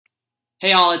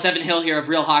Hey all, it's Evan Hill here of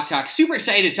Real Hawk Talk. Super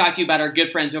excited to talk to you about our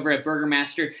good friends over at Burger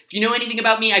Master. If you know anything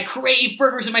about me, I crave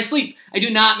burgers in my sleep. I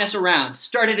do not mess around.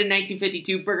 Started in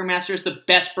 1952, Burger Master is the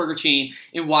best burger chain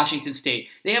in Washington State.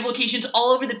 They have locations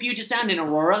all over the Puget Sound in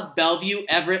Aurora, Bellevue,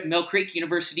 Everett, Mill Creek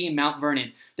University, and Mount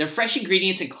Vernon. Their fresh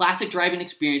ingredients and classic driving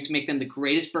experience make them the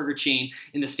greatest burger chain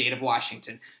in the state of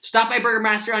Washington. Stop by Burger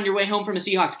Master on your way home from a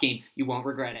Seahawks game. You won't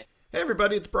regret it. Hey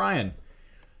everybody, it's Brian.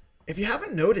 If you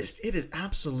haven't noticed, it is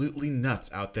absolutely nuts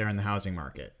out there in the housing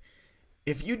market.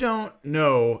 If you don't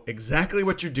know exactly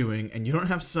what you're doing and you don't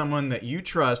have someone that you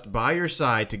trust by your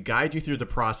side to guide you through the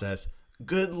process,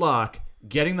 good luck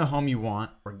getting the home you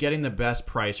want or getting the best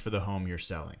price for the home you're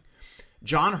selling.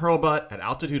 John Hurlbut at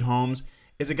Altitude Homes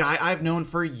is a guy I've known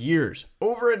for years,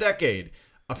 over a decade,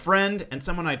 a friend and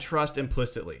someone I trust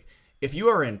implicitly. If you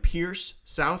are in Pierce,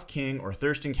 South King, or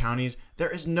Thurston counties, there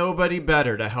is nobody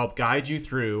better to help guide you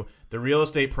through the real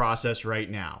estate process right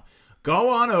now. Go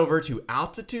on over to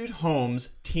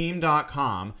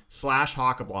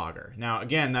altitudehomesteam.com/hawkblogger. Now,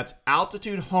 again, that's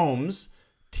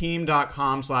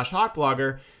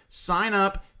altitudehomesteam.com/hawkblogger. Sign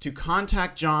up to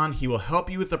contact John. He will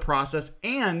help you with the process,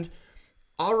 and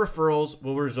all referrals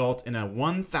will result in a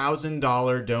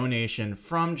 $1,000 donation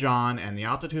from John and the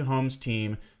Altitude Homes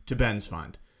team to Ben's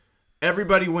Fund.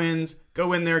 Everybody wins.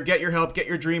 Go in there, get your help, get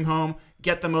your dream home,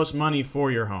 get the most money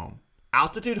for your home.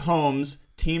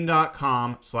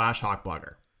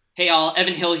 AltitudeHomesTeam.com/hawkblogger. Hey all,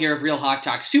 Evan Hill here of Real Hawk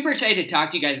Talk. Super excited to talk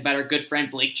to you guys about our good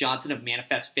friend Blake Johnson of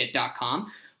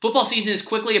ManifestFit.com. Football season is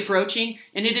quickly approaching,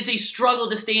 and it is a struggle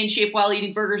to stay in shape while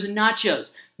eating burgers and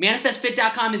nachos.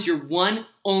 ManifestFit.com is your one,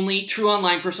 only true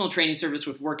online personal training service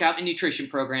with workout and nutrition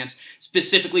programs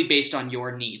specifically based on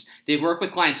your needs. They work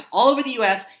with clients all over the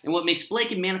U.S., and what makes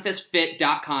Blake and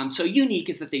ManifestFit.com so unique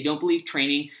is that they don't believe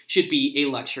training should be a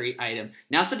luxury item.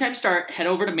 Now's the time to start. Head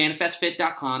over to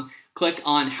ManifestFit.com. Click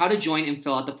on how to join and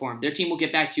fill out the form. Their team will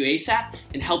get back to you ASAP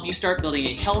and help you start building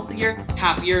a healthier,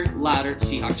 happier, louder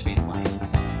Seahawks fan life.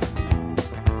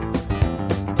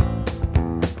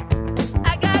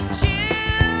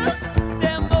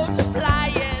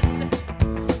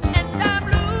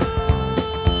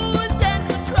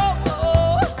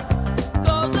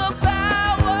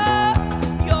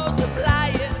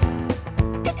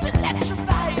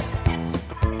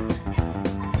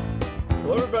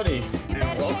 Hello everybody,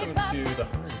 and welcome to the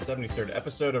 173rd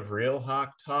episode of Real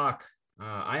Hawk Talk.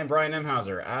 I am Brian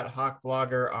Emhauser at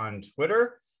Hawkblogger on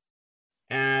Twitter,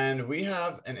 and we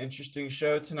have an interesting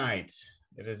show tonight.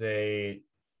 It is a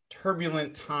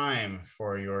turbulent time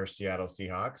for your Seattle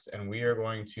Seahawks, and we are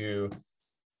going to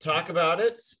talk about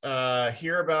it,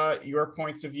 hear about your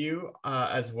points of view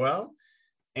as well,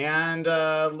 and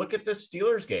look at this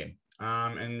Steelers game.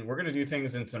 And we're going to do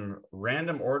things in some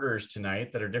random orders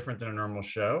tonight that are different than a normal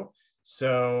show.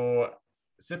 So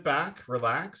sit back,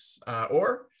 relax,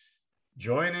 or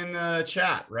join in the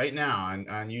chat right now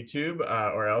on YouTube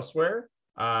or elsewhere.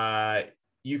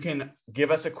 You can give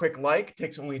us a quick like. It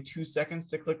takes only 2 seconds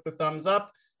to click the thumbs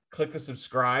up, click the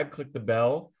subscribe, click the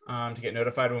bell to get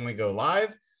notified when we go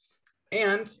live.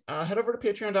 And head over to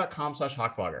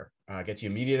patreon.com/hawkblogger. Gets you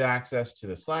immediate access to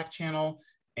the Slack channel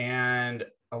and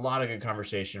a lot of good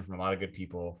conversation from a lot of good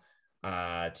people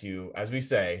to, as we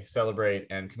say, celebrate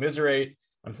and commiserate.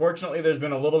 Unfortunately, there's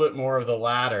been a little bit more of the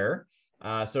latter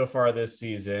so far this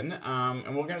season,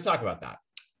 and we're going to talk about that.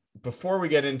 Before we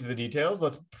get into the details,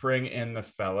 let's bring in the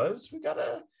fellas. We got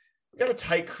a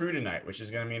tight crew tonight, which is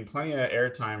going to mean plenty of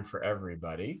airtime for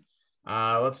everybody.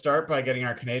 Let's start by getting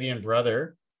our Canadian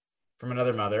brother from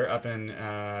another mother up in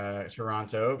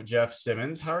Toronto, Jeff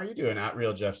Simmons. How are you doing? At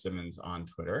Real Jeff Simmons on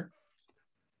Twitter.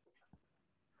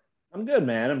 I'm good,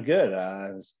 man. I'm good.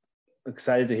 I was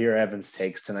excited to hear Evan's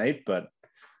takes tonight, but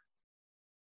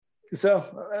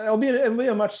so it'll be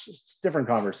a much different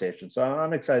conversation. So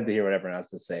I'm excited to hear what everyone has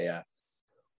to say.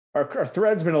 Our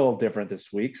thread's been a little different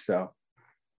this week, so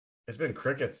it's been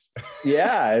crickets.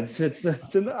 Yeah, it's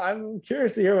I'm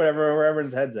curious to hear where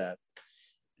everyone's head's at.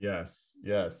 Yes.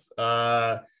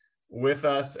 With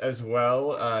us as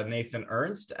well, Nathan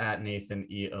Ernst at Nathan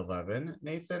E11.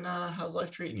 Nathan, how's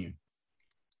life treating you?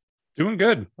 Doing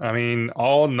good. I mean,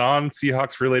 all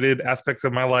non-Seahawks related aspects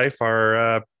of my life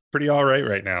are pretty all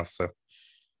right now. So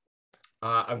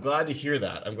I'm glad to hear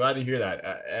that.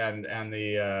 And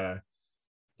the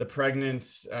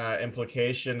pregnant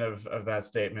implication of that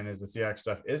statement is the Seahawks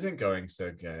stuff isn't going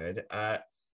so good.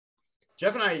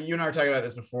 Jeff and you and I were talking about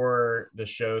this before the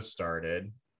show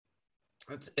started.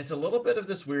 It's a little bit of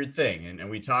this weird thing. And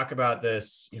we talk about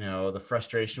this, the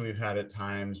frustration we've had at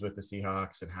times with the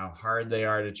Seahawks and how hard they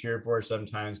are to cheer for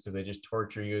sometimes because they just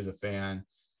torture you as a fan.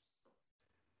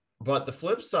 But the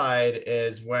flip side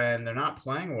is when they're not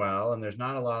playing well and there's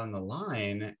not a lot on the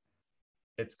line,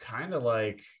 it's kind of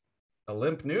like a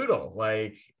limp noodle.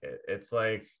 Like it's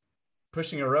like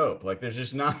pushing a rope. Like there's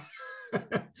just not,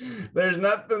 there's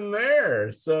nothing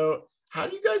there. So how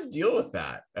do you guys deal with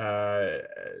that?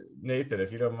 Nathan,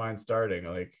 if you don't mind starting,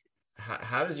 like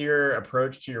how does your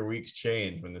approach to your weeks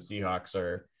change when the Seahawks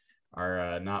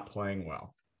are not playing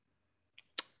well?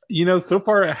 So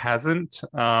far it hasn't.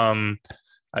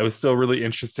 I was still really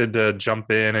interested to jump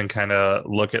in and kind of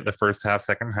look at the first half,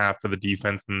 second half of the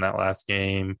defense in that last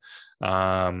game.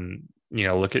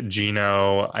 Look at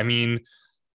Geno. I mean,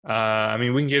 we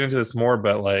can get into this more,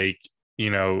 but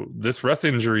this Russ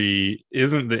injury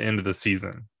isn't the end of the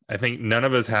season. I think none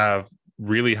of us have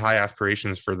really high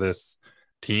aspirations for this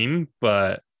team,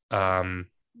 but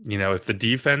if the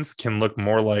defense can look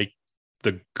more like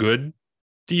the good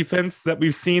defense that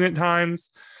we've seen at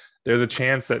times, there's a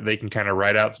chance that they can kind of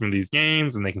ride out some of these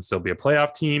games and they can still be a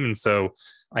playoff team. And so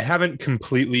I haven't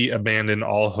completely abandoned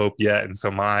all hope yet. And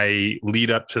so my lead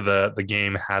up to the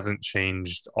game hasn't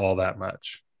changed all that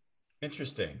much.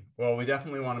 Interesting. Well, we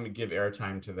definitely want to give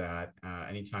airtime to that.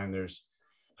 Anytime there's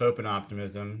hope and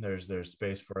optimism, there's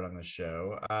space for it on the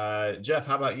show. Jeff,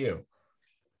 how about you?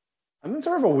 I'm in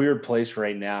sort of a weird place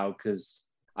right now because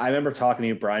I remember talking to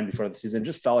you, Brian, before the season. It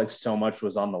just felt like so much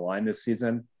was on the line this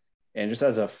season. And just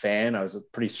as a fan, I was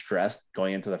pretty stressed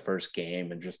going into the first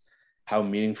game and just how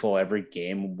meaningful every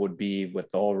game would be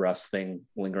with the whole Russ thing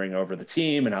lingering over the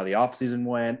team and how the offseason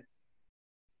went.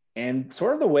 And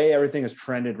sort of the way everything is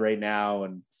trended right now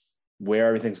and where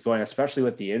everything's going, especially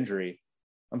with the injury,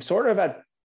 I'm sort of at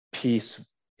peace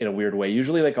in a weird way.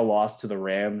 Usually like a loss to the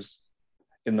Rams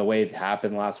in the way it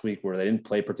happened last week where they didn't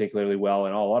play particularly well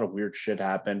and a lot of weird shit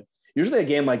happened. Usually a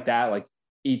game like that, like,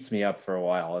 eats me up for a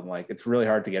while and like it's really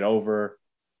hard to get over.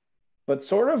 But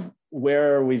sort of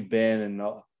where we've been, and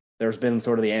there's been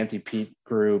sort of the anti-Pete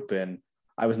group, and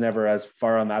I was never as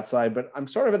far on that side, but I'm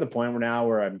sort of at the point now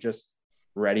where I'm just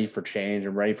ready for change.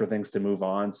 I'm ready for things to move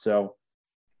on. So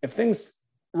if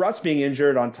Russ being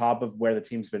injured on top of where the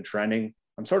team's been trending,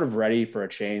 I'm sort of ready for a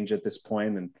change at this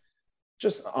point, and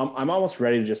just I'm almost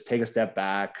ready to just take a step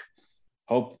back,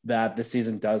 hope that the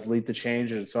season does lead to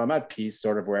change. And so I'm at peace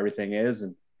sort of where everything is.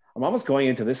 And I'm almost going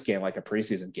into this game like a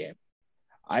preseason game.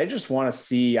 I just want to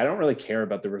see, I don't really care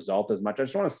about the result as much. I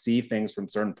just want to see things from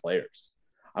certain players.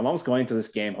 I'm almost going to this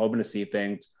game hoping to see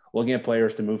things, looking at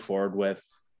players to move forward with.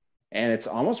 And it's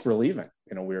almost relieving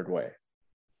in a weird way.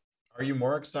 Are you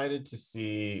more excited to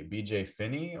see BJ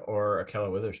Finney or Akella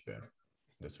Witherspoon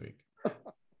this week? I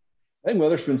think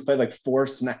Witherspoon's played like 4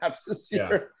 snaps this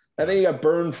year. I think he got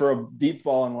burned for a deep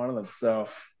ball in one of them. So,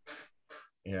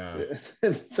 yeah,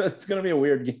 it's going to be a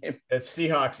weird game. It's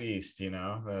Seahawks East,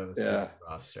 the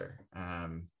roster.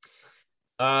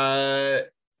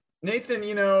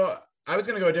 Nathan, I was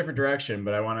going to go a different direction,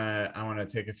 but I want to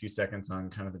take a few seconds on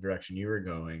kind of the direction you were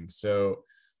going. So,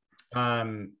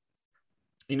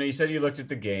 you said you looked at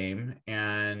the game,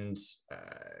 and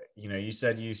you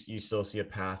said you still see a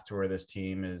path to where this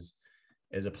team is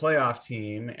a playoff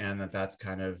team, and that's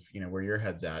kind of where your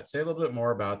head's at. Say a little bit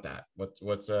more about that. What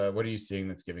are you seeing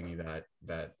that's giving you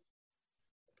that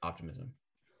optimism?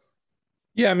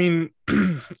 Yeah, I mean,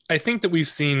 I think that we've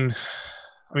seen.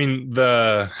 I mean,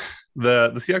 the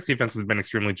Seahawks defense has been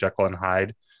extremely Jekyll and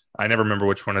Hyde. I never remember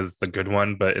which one is the good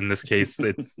one, but in this case,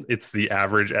 it's the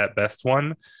average at best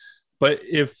one. But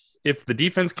if the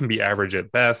defense can be average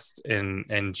at best,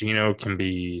 and Geno can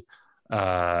be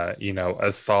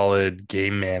a solid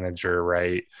game manager,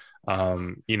 right?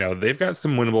 They've got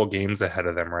some winnable games ahead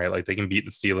of them, right? Like they can beat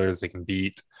the Steelers, they can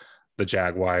beat the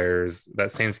Jaguars.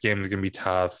 That Saints game is going to be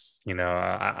tough.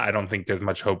 I don't think there's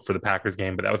much hope for the Packers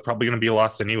game, but that was probably going to be a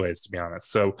loss anyways, to be honest.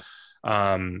 So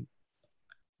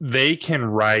they can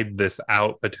ride this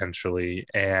out potentially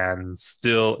and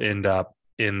still end up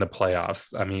in the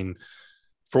playoffs. I mean,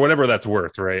 for whatever that's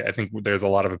worth, right? I think there's a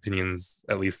lot of opinions,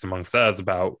 at least amongst us,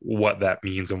 about what that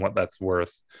means and what that's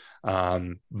worth.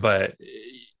 But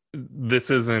this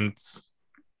isn't,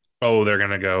 they're going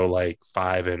to go like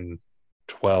 5-12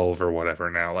 or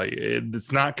whatever now. Like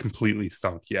it's not completely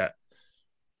sunk yet.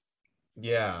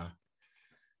 Yeah.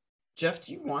 Jeff,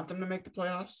 do you want them to make the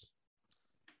playoffs?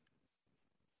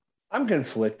 I'm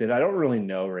conflicted. I don't really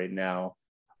know right now.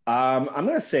 I'm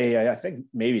going to say, I think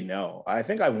maybe no. I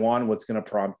think I want what's going to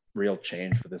prompt real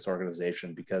change for this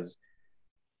organization because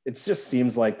it just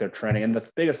seems like they're trending. And the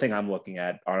biggest thing I'm looking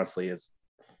at, honestly, is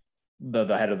the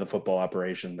head of the football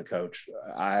operation, the coach.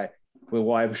 I'm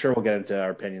sure we'll get into our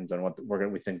opinions on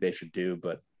what we think they should do.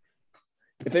 But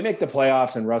if they make the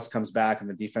playoffs and Russ comes back and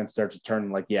the defense starts to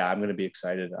turn, like, yeah, I'm going to be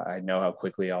excited. I know how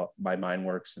quickly my mind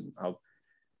works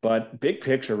but big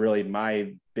picture, really,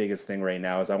 my biggest thing right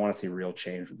now is I want to see real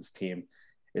change with this team.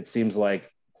 It seems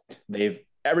like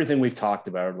everything we've talked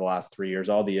about over the last 3 years,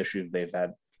 all the issues they've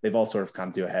had, they've all sort of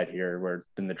come to a head here, where it's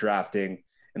been the drafting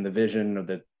and the vision of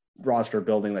the roster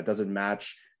building that doesn't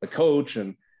match the coach,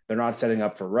 and they're not setting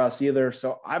up for Russ either.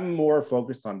 So I'm more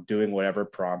focused on doing whatever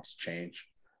prompts change,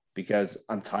 because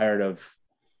I'm tired of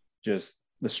just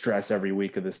the stress every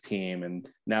week of this team. And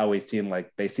now they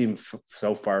seem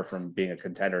so far from being a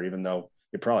contender, even though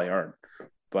they probably aren't.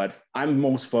 But I'm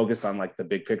most focused on like the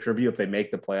big picture view. If they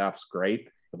make the playoffs, great.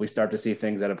 If we start to see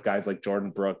things out of guys like Jordan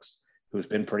Brooks, who's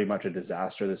been pretty much a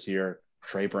disaster this year,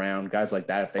 Trey Brown, guys like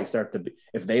that,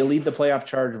 if they lead the playoff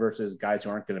charge versus guys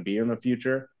who aren't going to be in the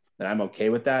future, then I'm okay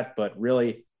with that. But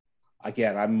really,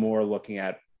 again, I'm more looking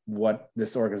at what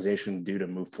this organization can do to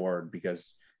move forward,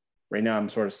 because right now I'm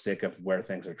sort of sick of where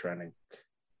things are trending.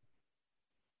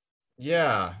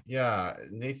 Yeah.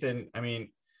 Nathan, I mean,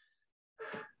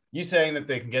 you saying that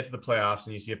they can get to the playoffs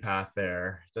and you see a path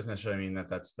there doesn't necessarily mean that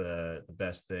that's the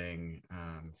best thing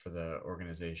for the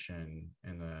organization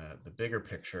and the bigger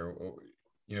picture.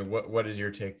 You know, what is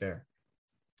your take there?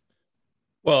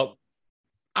 Well,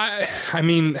 I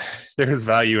mean, there's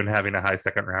value in having a high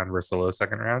second round versus a low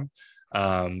second round.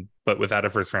 But without a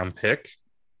first round pick,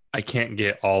 I can't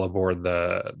get all aboard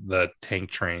the tank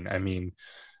train. I mean,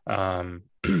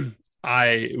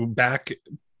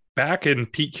 back in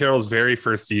Pete Carroll's very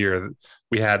first year,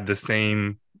 we had the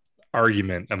same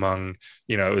argument among,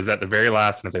 it was at the very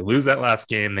last, and if they lose that last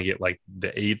game, they get like the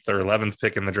 8th or 11th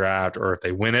pick in the draft, or if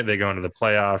they win it, they go into the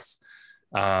playoffs.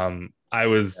 I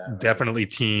was definitely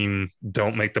team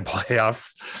don't make the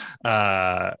playoffs,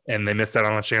 and they missed out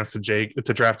on a chance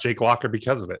to draft Jake Locker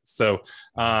because of it. So,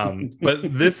 but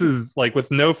this is like,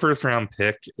 with no first round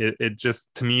pick, it just,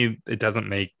 to me, it doesn't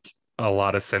make a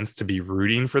lot of sense to be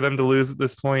rooting for them to lose at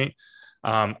this point.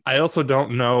 I also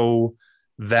don't know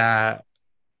that,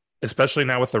 especially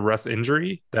now with the Russ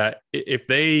injury, that if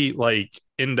they like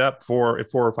end up for a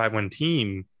 4 or 5 win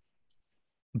team,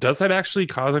 does that actually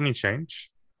cause any change?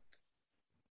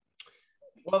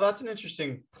 Well, that's an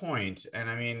interesting point. And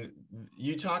I mean,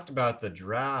 you talked about the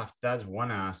draft. That's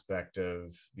one aspect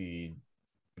of the,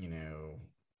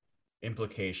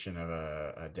 implication of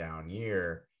a down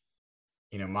year.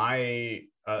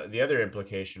 The other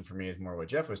implication for me is more what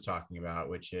Jeff was talking about,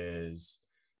 which is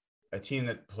a team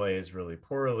that plays really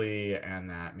poorly and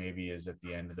that maybe is at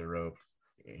the end of the rope,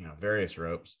 various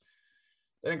ropes,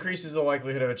 that increases the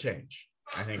likelihood of a change.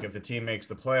 I think if the team makes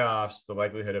the playoffs, the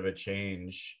likelihood of a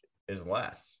change is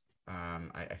less.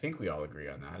 I think we all agree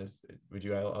on that. Would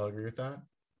you all agree with that?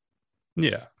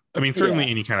 Yeah. I mean, certainly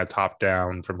any kind of top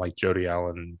down from like Jody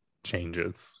Allen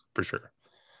changes for sure.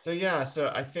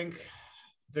 So I think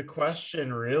the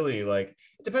question really, like,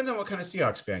 it depends on what kind of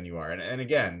Seahawks fan you are. And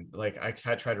again, like I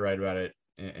tried to write about it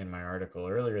in my article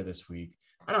earlier this week.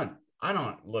 I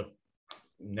don't look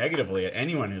negatively at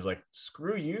anyone who's like,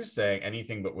 screw you saying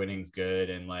anything but winning's good,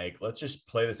 and like, let's just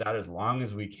play this out as long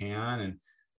as we can. And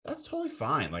that's totally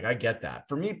fine. Like, I get that.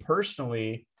 For me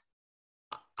personally,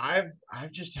 I've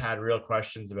just had real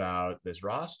questions about this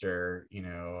roster,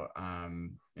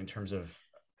 in terms of,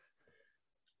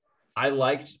 I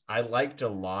liked a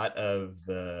lot of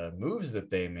the moves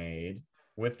that they made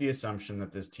with the assumption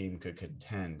that this team could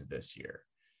contend this year.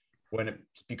 When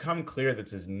it's become clear that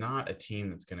this is not a team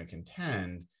that's going to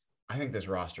contend, I think this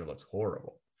roster looks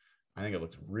horrible. I think it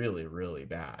looks really, really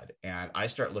bad. And I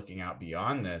start looking out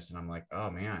beyond this and I'm like, oh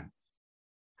man,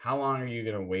 how long are you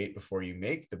going to wait before you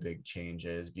make the big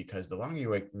changes? Because the longer you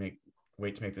wait to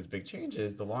make those big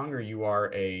changes, the longer you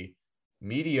are a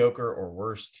mediocre or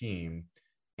worse team.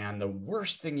 And the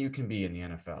worst thing you can be in the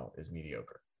NFL is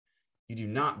mediocre. You do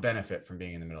not benefit from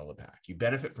being in the middle of the pack. You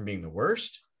benefit from being the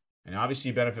worst, and obviously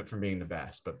you benefit from being the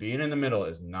best, but being in the middle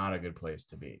is not a good place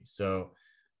to be. So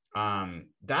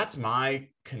that's my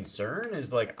concern,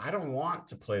 is like, I don't want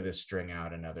to play this string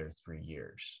out another 3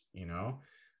 years,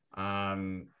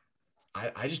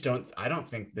 I just don't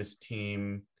think this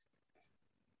team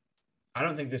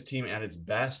at its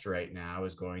best right now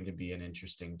is going to be an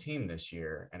interesting team this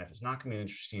year. And if it's not going to be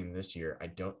interesting this year, I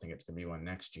don't think it's going to be one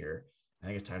next year. I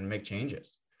think it's time to make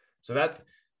changes. So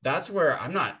that's where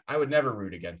I would never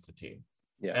root against the team.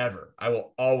 Yeah. Ever. I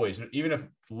will always, even if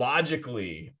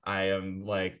logically I am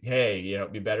like, hey,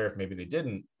 it'd be better if maybe they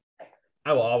didn't,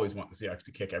 I will always want the Seahawks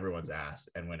to kick everyone's ass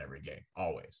and win every game.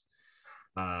 Always.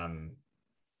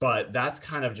 But that's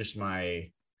kind of just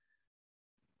my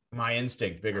my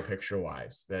instinct, bigger picture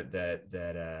wise, that's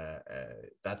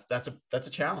a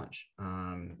challenge.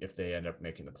 If they end up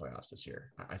making the playoffs this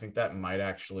year, I think that might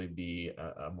actually be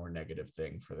a more negative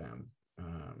thing for them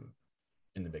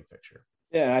in the big picture.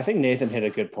 Yeah, and I think Nathan hit a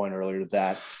good point earlier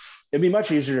that it'd be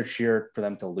much easier to cheer for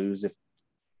them to lose if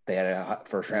they had a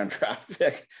first round draft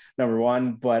pick, number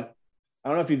one. But I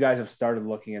don't know if you guys have started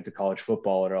looking into college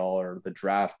football at all or the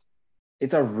draft.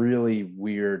 It's a really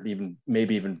weird,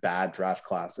 maybe even bad draft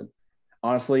class. And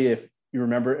honestly, if you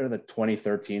remember the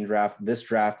 2013 draft, this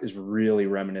draft is really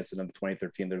reminiscent of the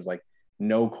 2013. There's like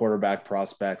no quarterback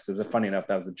prospects. It was funny enough,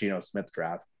 that was the Geno Smith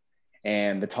draft.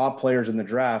 And the top players in the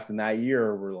draft in that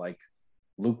year were like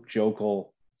Luke Joeckel,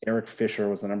 Eric Fisher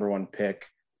was the number one pick.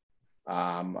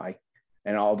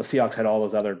 And all the Seahawks had all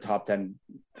those other top 10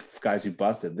 guys who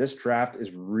busted. This draft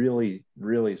is really,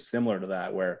 really similar to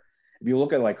that, where if you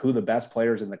look at like who the best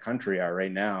players in the country are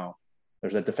right now,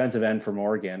 there's a defensive end from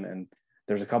Oregon, and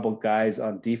there's a couple guys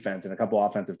on defense and a couple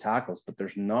offensive tackles, but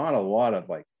there's not a lot of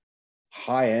like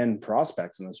high-end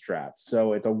prospects in this draft.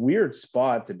 So it's a weird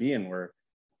spot to be in, where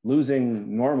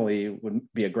losing normally would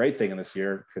be a great thing in this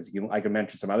year, because I can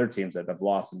mention some other teams that have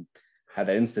lost and had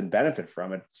that instant benefit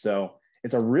from it. So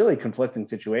it's a really conflicting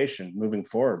situation moving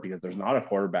forward, because there's not a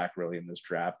quarterback really in this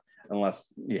draft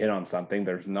unless you hit on something.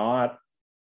 There's not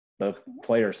the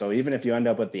player. So even if you end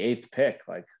up with the 8th pick,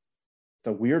 like, it's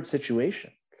a weird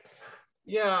situation.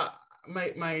 Yeah.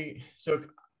 So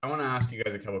I want to ask you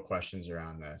guys a couple of questions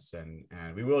around this, and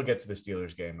we will get to the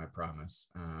Steelers game, I promise.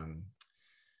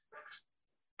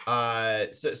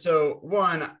 So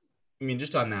one, I mean,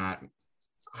 just on that,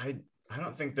 I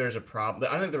don't think there's a problem.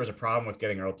 I don't think there was a problem with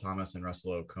getting Earl Thomas and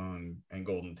Russell Okung and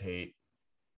Golden Tate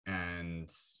and,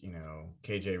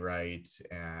 KJ Wright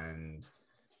and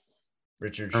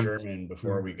Richard Sherman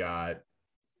before we got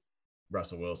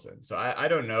Russell Wilson. So I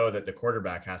don't know that the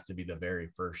quarterback has to be the very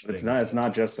first thing. It's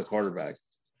not just the quarterback.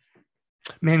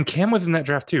 Man, Cam was in that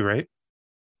draft too, right?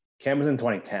 Cam was in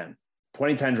 2010.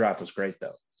 2010 draft was great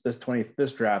though. This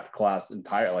draft class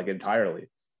entirely.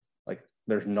 Like,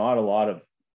 there's not a lot of.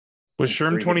 Was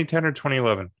Sherman 2010 or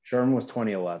 2011? Sherman was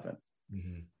 2011.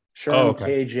 Mm-hmm. Sherman,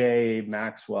 okay. KJ,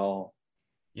 Maxwell.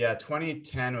 Yeah,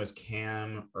 2010 was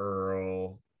Cam,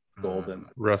 Earl, Golden,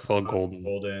 Russell,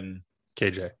 Golden,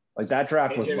 KJ. Like, that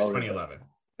draft KJ was 2011.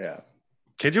 Yeah.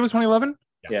 KJ was 2011?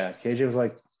 Yeah, KJ was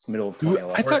like middle of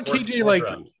 2011. I thought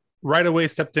KJ right away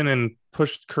stepped in and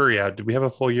pushed Curry out. Did we have a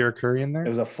full year of Curry in there? It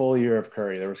was a full year of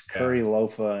Curry. There was Curry,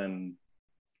 Lofa, and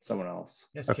someone else.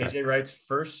 Yes, okay. KJ Wright's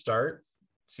first start,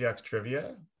 Seahawks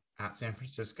trivia, at San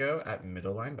Francisco at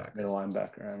middle linebacker. Middle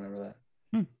linebacker, I remember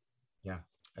that. Yeah,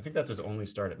 I think that's his only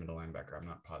start at middle linebacker. I'm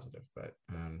not positive, but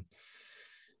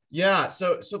yeah.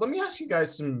 So let me ask you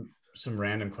guys some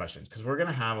random questions, because we're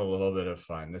gonna have a little bit of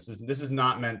fun. This is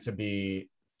not meant to be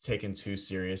taken too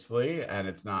seriously, and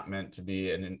it's not meant to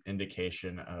be an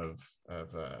indication of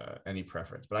any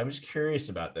preference. But I'm just curious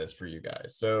about this for you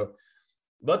guys. So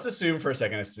let's assume for a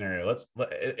second a scenario.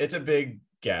 It's a big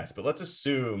guess, but let's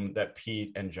assume that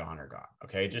Pete and John are gone.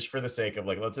 Okay, just for the sake of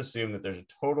let's assume that there's a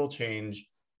total change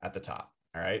at the top.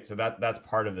 All right, so that's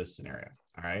part of this scenario.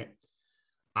 All right,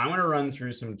 I want to run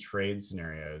through some trade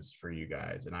scenarios for you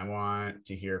guys, and I want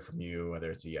to hear from you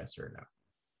whether it's a yes or a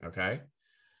no. Okay,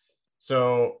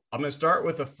 so I'm going to start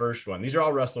with the first one. These are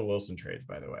all Russell Wilson trades,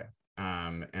 by the way,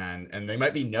 and they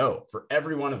might be no for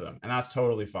every one of them, and that's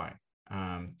totally fine.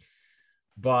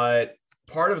 But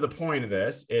part of the point of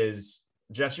this is,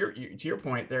 Jeff, to your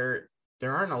point, there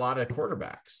aren't a lot of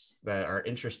quarterbacks that are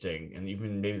interesting, and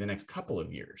even maybe the next couple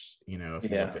of years, if you look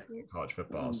at college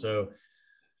football. So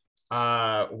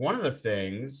one of the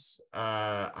things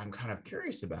I'm kind of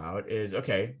curious about is,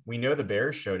 okay, we know the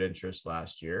Bears showed interest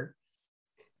last year.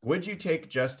 Would you take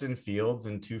Justin Fields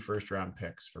and 2 first-round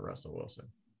picks for Russell Wilson?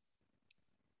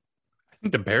 I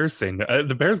think the Bears say no.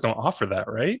 The Bears don't offer that,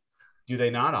 right? Do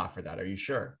they not offer that? Are you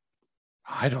sure?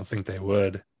 I don't think they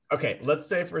would. Okay, let's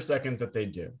say for a second that they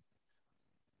do.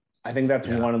 I think that's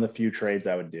one of the few trades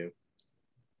I would do.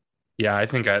 Yeah, I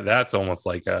think that's almost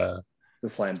like the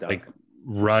slam dunk. Like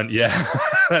run. Yeah,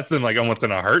 that's almost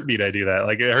in a heartbeat. I do that.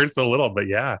 Like, it hurts a little, but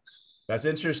yeah. That's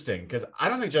interesting, because I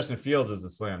don't think Justin Fields is a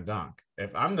slam dunk.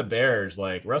 If I'm the Bears,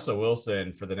 Russell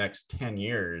Wilson for the next 10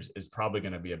 years is probably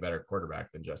going to be a better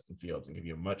quarterback than Justin Fields and give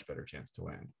you a much better chance to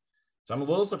win. So I'm a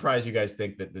little surprised you guys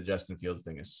think that the Justin Fields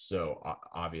thing is so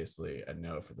obviously a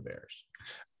no for the Bears.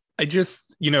 I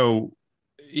just,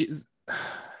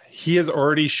 he has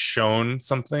already shown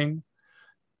something.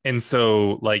 And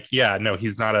so, no,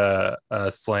 he's not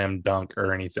a slam dunk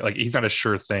or anything. He's not a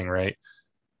sure thing, right?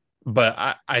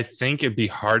 But I think it'd be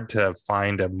hard to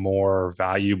find a more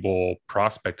valuable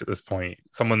prospect at this point.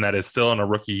 Someone that is still in a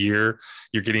rookie year,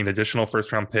 you're getting additional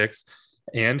first round picks,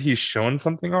 and he's shown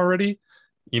something already.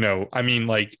 I mean,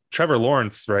 like Trevor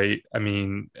Lawrence, right? I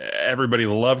mean, everybody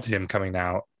loved him coming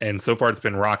out, and so far it's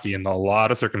been rocky in a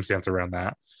lot of circumstance around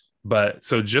that. But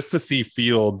so just to see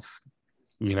Fields,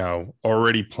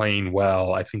 already playing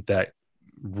well, I think that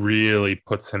really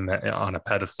puts him on a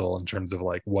pedestal in terms of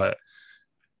like what.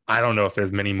 I don't know if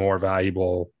there's many more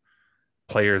valuable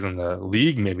players in the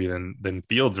league maybe than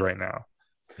Fields right now.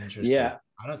 Interesting. Yeah.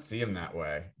 I don't see him that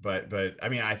way, but I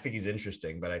mean, I think he's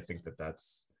interesting, but I think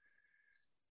that's.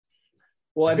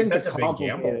 Well, I think that's a big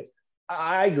gamble.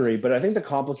 I agree, but I think the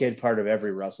complicated part of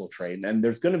every Russell trade, and I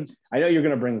know you're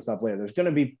going to bring this up later. There's going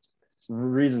to be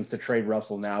reasons to trade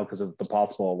Russell now because of the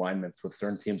possible alignments with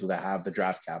certain teams that have the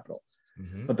draft capital.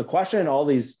 Mm-hmm. But the question in all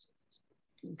these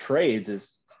trades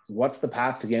is, what's the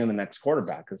path to getting the next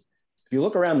quarterback? Because if you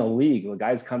look around the league, the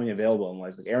guys coming available, and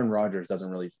like Aaron Rodgers doesn't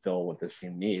really fill what this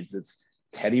team needs. It's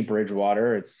Teddy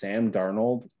Bridgewater, it's Sam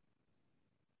Darnold,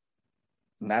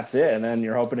 and that's it. And then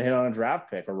you're hoping to hit on a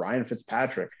draft pick or Ryan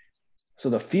Fitzpatrick. So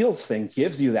the Fields thing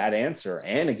gives you that answer,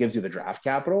 and it gives you the draft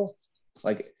capital.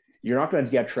 Like, you're not going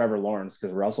to get Trevor Lawrence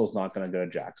because Russell's not going to go to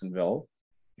Jacksonville.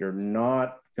 You're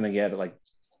not going to get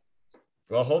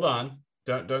Well, hold on.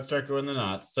 Don't start going the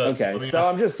knots. So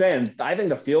I'm just saying, I think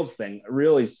the Fields thing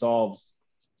really solves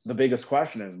the biggest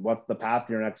question: is what's the path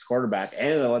to your next quarterback,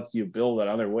 and it lets you build it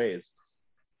other ways.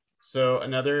 So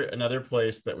another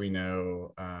place that we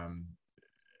know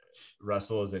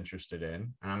Russell is interested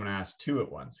in, and I'm going to ask two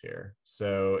at once here.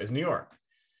 So is New York.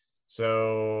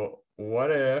 So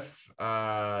what if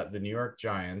the New York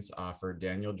Giants offered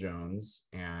Daniel Jones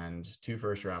and 2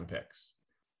 first-round picks,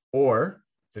 or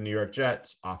the New York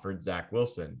Jets offered Zach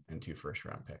Wilson and 2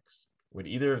 first-round picks? Would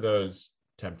either of those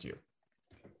tempt you?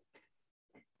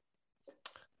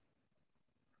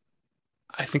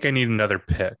 I think I need another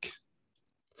pick.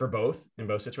 For both? In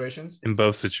both situations? In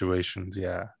both situations,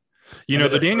 yeah.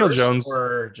 The Daniel Jones...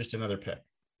 Or just another pick?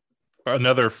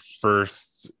 Another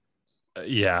first.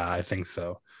 Yeah, I think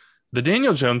so. The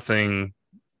Daniel Jones thing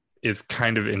is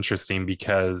kind of interesting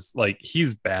because, like,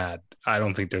 he's bad. I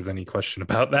don't think there's any question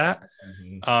about that.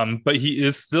 Mm-hmm. But he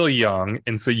is still young.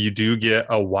 And so you do get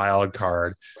a wild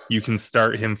card. You can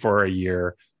start him for a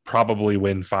year, probably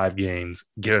win 5 games,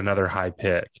 get another high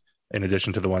pick in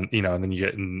addition to the one, and then you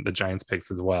get in the Giants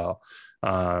picks as well.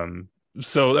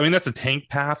 So, I mean, that's a tank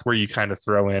path where you kind of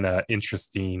throw in an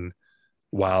interesting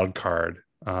wild card,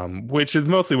 which is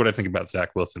mostly what I think about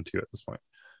Zach Wilson too at this point.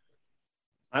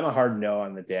 I'm a hard no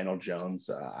on the Daniel Jones.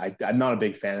 I'm not a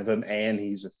big fan of him, and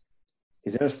he's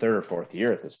in his 3rd or 4th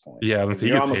year at this point. Yeah, he gets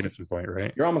paid at some point,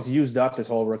 right? You're almost used up his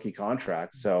whole rookie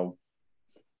contract. So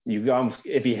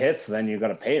if he hits, then you got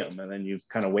to pay him, and then you've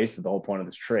kind of wasted the whole point of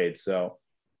this trade. So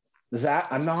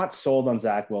I'm not sold on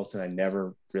Zach Wilson. I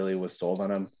never really was sold on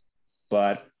him,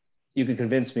 but you could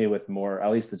convince me with more.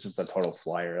 At least it's just a total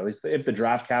flyer. At least if the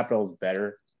draft capital is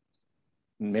better,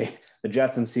 the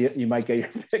Jets and see it, you might get your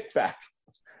pick back.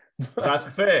 That's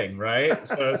the thing, right?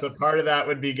 So part of that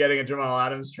would be getting a Jamal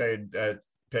Adams trade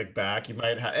pick back. You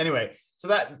might have anyway. So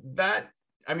that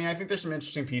I mean, I think there's some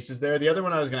interesting pieces there. The other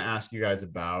one I was going to ask you guys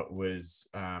about was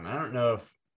I don't know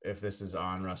if this is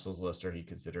on Russell's list or he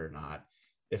considered or not.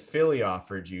 If Philly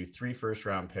offered you 3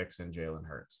 first-round picks and Jalen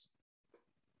Hurts.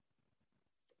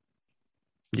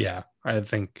 Yeah, I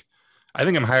think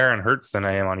I'm higher on Hurts than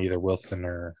I am on either Wilson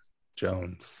or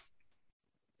Jones.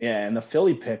 Yeah, and the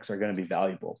Philly picks are going to be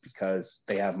valuable because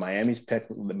they have Miami's pick.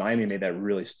 Miami made that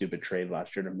really stupid trade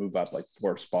last year to move up like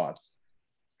 4 spots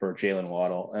for Jalen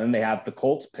Waddle. And then they have the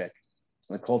Colts pick.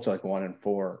 And the Colts are like 1 and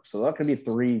 4. So that could be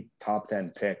 3 top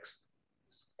 10 picks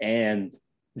and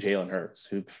Jalen Hurts,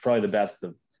 who's probably the best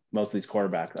of most of these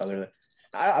quarterbacks.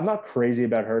 I'm not crazy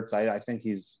about Hurts. I don't think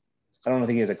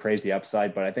he has a crazy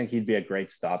upside, but I think he'd be a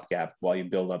great stopgap while you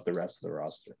build up the rest of the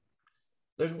roster.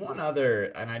 There's one other,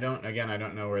 and I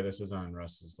don't know where this is on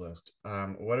Russ's list.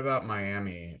 What about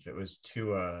Miami if it was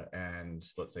Tua and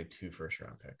let's say 2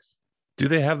 first-round picks? Do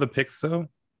they have the picks though?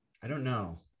 I don't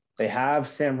know. They have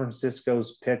San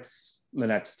Francisco's picks the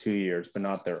next 2 years, but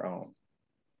not their own.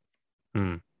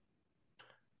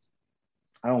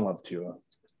 I don't love Tua.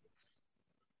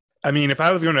 I mean, if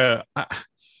I was going to,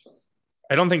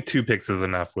 I don't think 2 picks is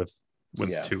enough with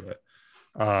Tua.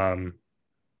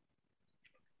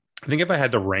 I think if I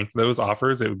had to rank those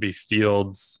offers, it would be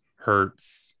Fields,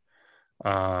 Hurts,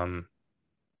 the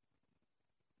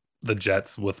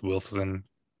Jets with Wilson,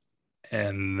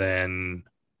 and then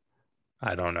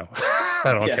I don't know.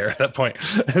 I don't care at that point.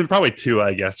 And probably Tua,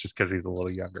 I guess, just because he's a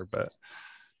little younger. But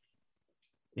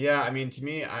Yeah, I mean, to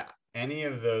me, any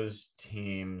of those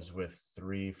teams with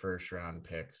 3 first-round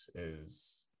picks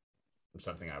is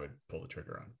something I would pull the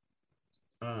trigger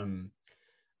on.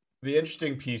 The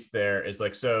interesting piece there is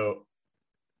like, so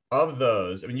of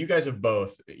those, I mean, you guys have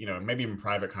both, maybe in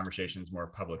private conversations, more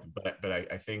public, but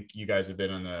I think you guys have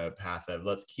been on the path of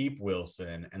let's keep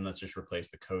Wilson and let's just replace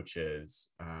the coaches,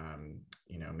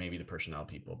 maybe the personnel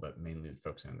people, but mainly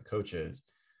focusing on the coaches.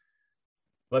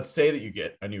 Let's say that you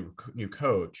get a new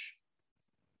coach.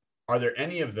 Are there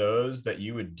any of those that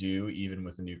you would do even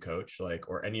with a new coach,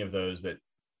 or any of those that,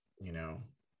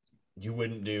 you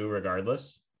wouldn't do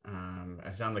regardless?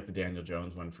 I sound like the Daniel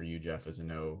Jones one for you, Jeff, is a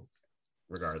no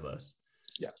regardless.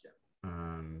 Yeah.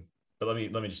 But let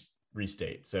me just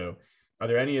restate. So are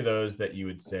there any of those that you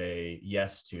would say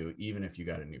yes to, even if you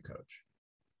got a new coach?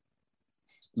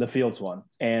 The Fields one.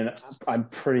 And I'm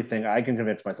pretty I can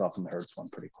convince myself on the Hurts one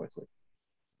pretty quickly.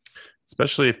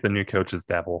 Especially if the new coach is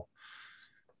Dabble.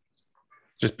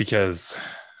 Just because,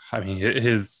 I mean,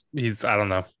 he's I don't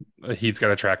know. He's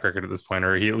got a track record at this point,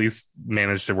 or he at least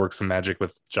managed to work some magic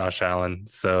with Josh Allen.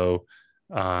 So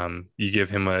you give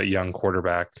him a young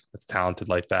quarterback that's talented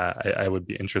like that, I would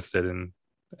be interested in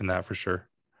that for sure.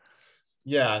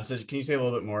 Yeah. And so can you say a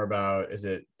little bit more about, is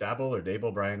it Dabble or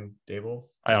Dable, Brian Dable?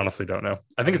 I honestly don't know.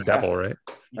 I think it's Dabble, right?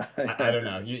 I don't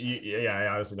know. Yeah,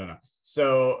 I honestly don't know.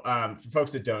 So for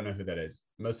folks that don't know who that is,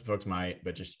 most folks might,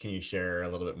 but just can you share a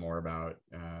little bit more about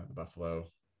the Buffalo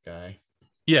guy?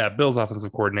 Yeah, Bill's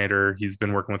offensive coordinator. He's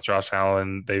been working with Josh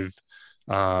Allen. They've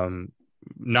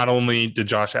not only did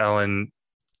Josh Allen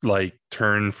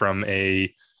turn from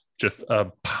just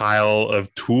a pile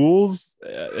of tools,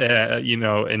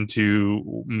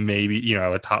 into maybe,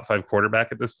 a top 5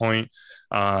 quarterback at this point.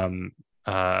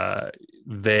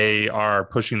 They are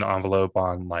pushing the envelope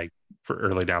on for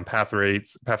early down pass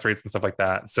rates and stuff like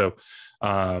that. So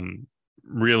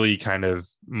really kind of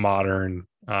modern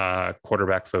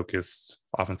quarterback focused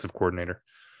offensive coordinator.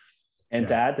 And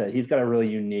to add that, he's got a really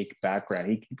unique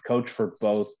background. He coached for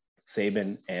both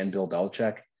Saban and Bill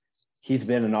Belichick. He's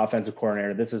been an offensive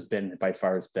coordinator. This has been by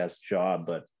far his best job,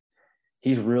 but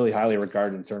he's really highly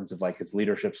regarded in terms of his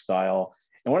leadership style.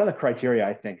 And one of the criteria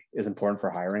I think is important for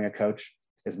hiring a coach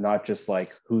is not just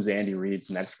who's Andy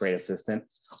Reid's next great assistant.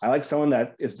 I like someone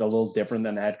that is a little different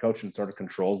than the head coach and sort of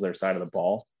controls their side of the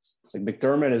ball.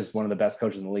 McDermott is one of the best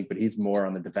coaches in the league, but he's more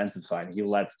on the defensive side. He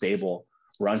lets Dable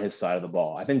run his side of the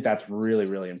ball. I think that's really,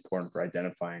 really important for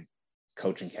identifying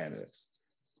coaching candidates.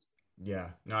 Yeah,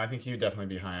 no, I think he would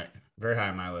definitely be very high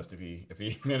on my list if he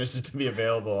manages to be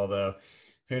available. Although,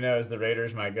 who knows, the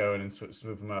Raiders might go in and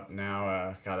swoop him up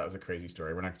now. God, that was a crazy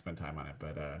story. We're not gonna spend time on it,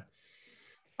 but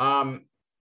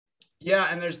yeah,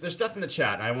 and there's stuff in the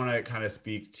chat, and I want to kind of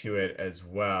speak to it as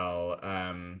well.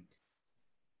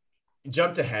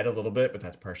 Jumped ahead a little bit, but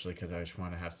that's partially because I just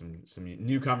want to have some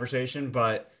new conversation.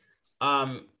 But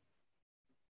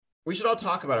we should all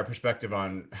talk about our perspective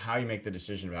on how you make the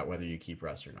decision about whether you keep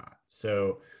Russ or not.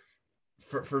 So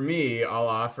for me, I'll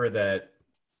offer that,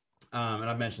 and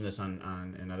I've mentioned this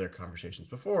in other conversations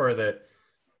before, that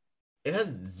it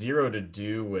has zero to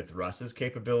do with Russ's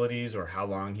capabilities or how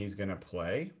long he's going to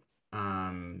play.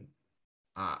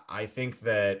 I think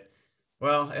that,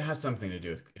 well, it has something to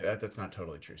do with that. That's not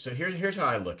totally true. So here's how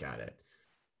I look at it.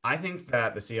 I think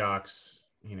that the Seahawks,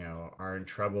 are in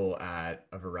trouble at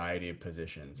a variety of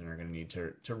positions and are going to need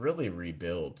to really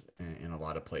rebuild in a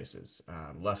lot of places.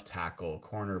 Left tackle,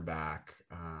 cornerback,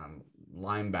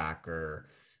 linebacker,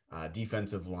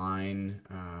 defensive line.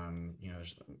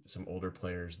 There's some older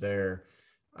players there.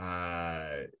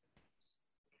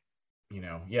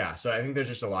 Yeah. So I think there's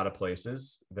just a lot of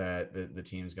places that the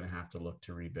team's going to have to look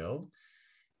to rebuild.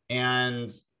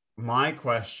 And my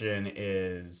question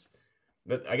is,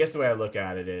 but I guess the way I look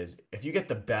at it is, if you get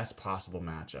the best possible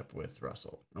matchup with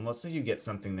Russell, and let's say you get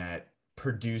something that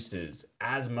produces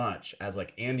as much as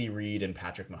Andy Reid and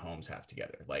Patrick Mahomes have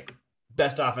together,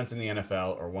 best offense in the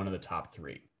NFL or one of the top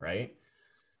 3, right?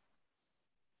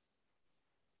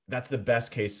 That's the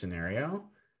best case scenario.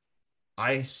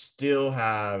 I still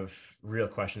have real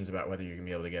questions about whether you're going to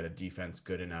be able to get a defense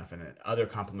good enough and other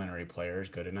complementary players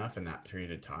good enough in that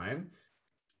period of time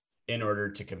in order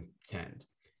to contend.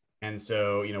 And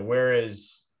so, where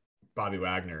is Bobby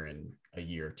Wagner in a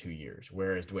year, 2 years?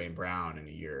 Where is Dwayne Brown in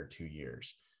a year or 2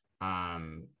 years?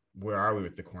 Where are we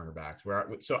with the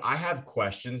cornerbacks? So I have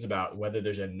questions about whether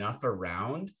there's enough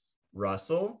around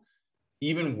Russell,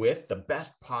 even with the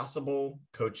best possible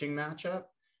coaching matchup,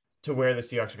 to where the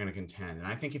Seahawks are going to contend. And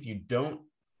I think if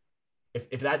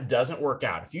that doesn't work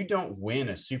out, if you don't win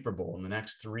a Super Bowl in the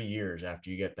next 3 years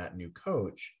after you get that new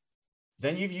coach,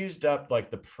 then you've used up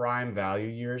like the prime value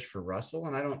years for Russell.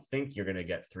 And I don't think you're going to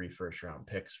get 3 first-round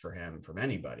picks for him from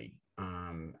anybody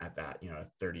at that,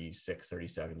 36,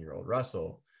 37-year-old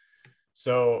Russell.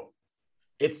 So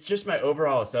it's just my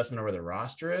overall assessment of where the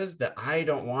roster is that I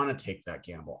don't want to take that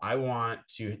gamble. I want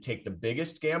to take the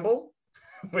biggest gamble,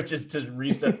 which is to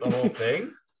reset the whole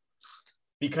thing,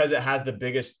 because it has the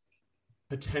biggest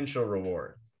potential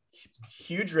reward.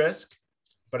 Huge risk,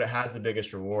 but it has the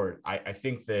biggest reward. I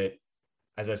think that,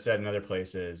 as I've said in other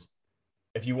places,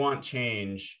 if you want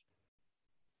change,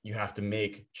 you have to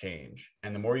make change.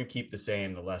 And the more you keep the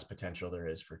same, the less potential there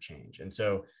is for change. And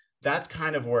so that's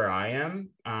kind of where I am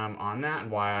on that,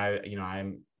 and why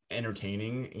I'm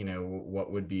entertaining,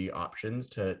 what would be options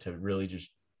to really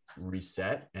just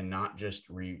reset and not just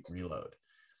reload.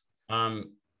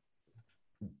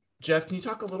 Jeff, can you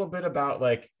talk a little bit about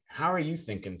like, how are you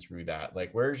thinking through that?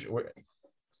 Like, where,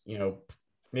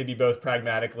 maybe both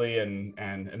pragmatically and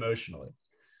emotionally?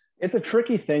 It's a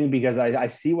tricky thing because I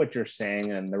see what you're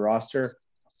saying, and the roster,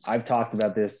 I've talked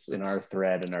about this in our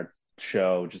thread and our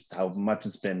show, just how much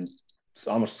it's been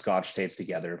almost scotch taped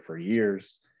together for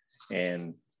years,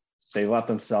 and they left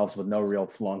themselves with no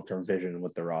real long-term vision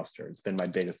with the roster. It's been my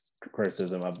biggest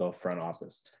criticism of the front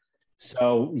office.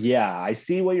 So yeah, I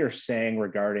see what you're saying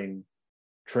regarding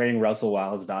trading Russell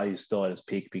while his value is still at his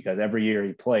peak, because every year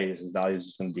he plays, his value is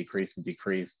just going to decrease and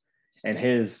decrease, and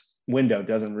his window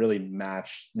doesn't really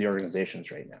match the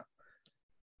organization's right now.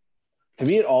 To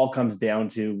me, it all comes down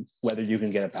to whether you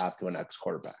can get a path to a next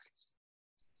quarterback.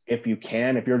 If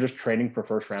you're just trading for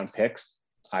first round picks,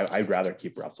 I'd rather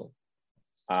keep Russell.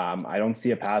 I don't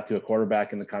see a path to a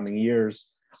quarterback in the coming years.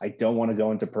 I don't want to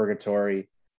go into purgatory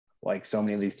like so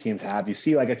many of these teams have. You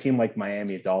see like a team like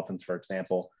Miami Dolphins, for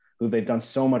example, who they've done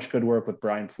so much good work with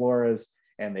Brian Flores,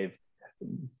 and they've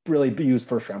really used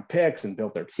first round picks and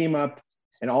built their team up.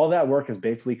 And all that work has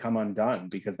basically come undone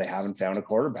because they haven't found a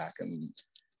quarterback. And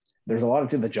there's a lot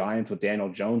of the Giants with Daniel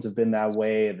Jones have been that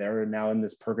way. They're now in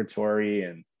this purgatory,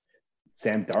 and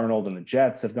Sam Darnold and the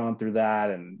Jets have gone through that,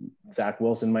 and Zach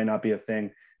Wilson might not be a thing.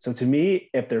 So to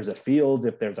me, if there's a Fields,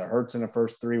 if there's a Hurts in the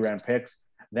first 3 round picks,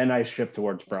 then I shift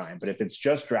towards Brian. But if it's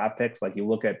just draft picks, like you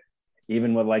look at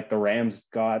even what like the Rams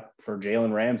got for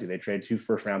Jalen Ramsey, they traded 2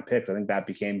 first round picks. I think that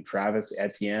became Travis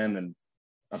Etienne and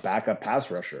a backup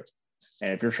pass rusher.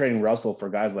 And if you're trading Russell for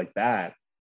guys like that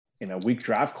in a weak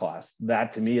draft class,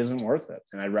 that to me isn't worth it.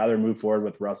 And I'd rather move forward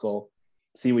with Russell,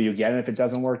 see what you get. And if it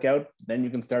doesn't work out, then you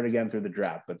can start again through the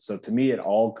draft. But so to me, it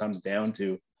all comes down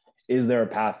to, is there a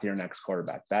path to your next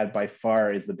quarterback? That by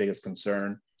far is the biggest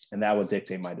concern, and that will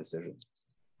dictate my decision.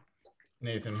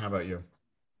 Nathan, how about you?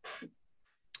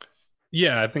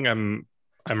 Yeah, I think I'm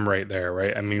right there,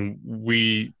 right? I mean,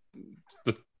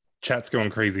 the chat's going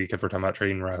crazy because we're talking about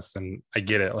trading Russ, and I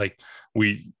get it.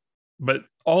 But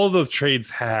all of those trades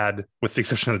had, with the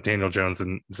exception of Daniel Jones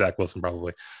and Zach Wilson,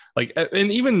 probably, like,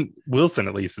 and even Wilson,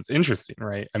 at least, it's interesting,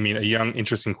 right? I mean, a young,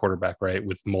 interesting quarterback, right,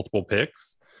 with multiple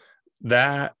picks.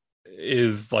 That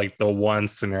is like the one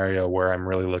scenario where I'm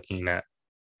really looking at.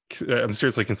 I'm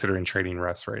seriously considering trading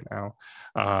Russ right now.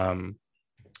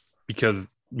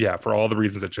 Because yeah, for all the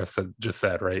reasons that just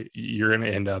said, right, you're going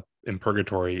to end up in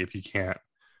purgatory if you can't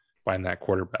find that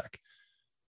quarterback.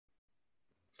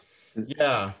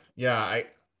 Yeah.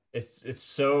 It's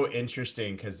so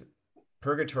interesting because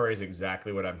purgatory is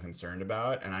exactly what I'm concerned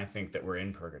about, and I think that we're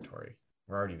in purgatory.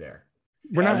 We're already there.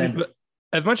 We're not.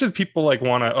 As much as people like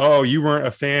want to, oh, you weren't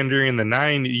a fan during the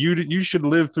 90s, you should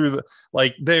live through the,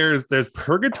 like, there's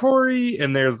purgatory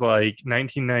and there's like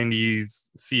 1990s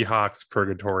Seahawks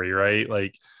purgatory, right?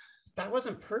 Like, that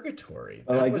wasn't purgatory.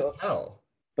 That was hell.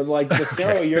 But like the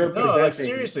scenario you're presenting, like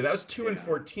seriously, that was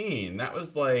 2-14. That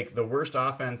was like the worst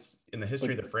offense in the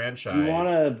history of the franchise.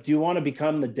 Do you want to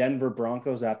become the Denver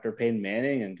Broncos after Peyton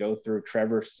Manning and go through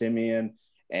Trevor Siemian?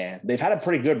 And they've had a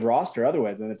pretty good roster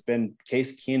otherwise. And it's been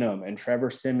Case Keenum and Trevor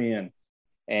Siemian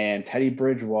and Teddy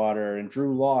Bridgewater and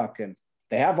Drew Lock. And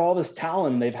they have all this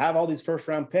talent. They have all these first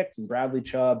round picks, and Bradley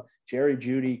Chubb, Jerry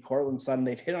Jeudy, Cortland Sutton.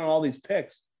 They've hit on all these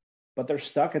picks, but they're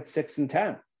stuck at 6 and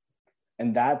 10.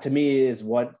 And that to me is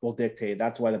what will dictate.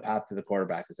 That's why the path to the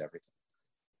quarterback is everything.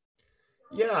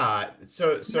 Yeah.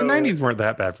 So the 90s weren't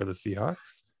that bad for the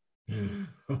Seahawks.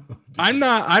 I'm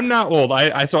not old.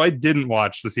 I didn't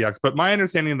watch the Seahawks, but my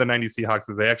understanding of the 90s Seahawks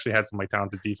is they actually had some like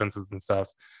talented defenses and stuff,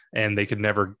 and they could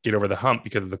never get over the hump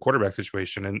because of the quarterback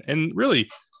situation. And really,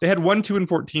 they had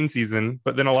 1-2-14 season,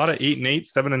 but then a lot of 8-8,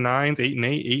 7-9,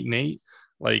 8-8, 8-8.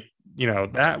 Like,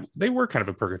 that they were kind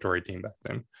of a purgatory team back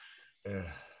then.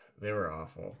 They were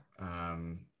awful.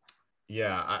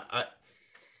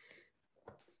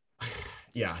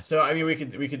 Yeah. So I mean, we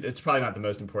could. It's probably not the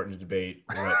most important to debate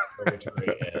what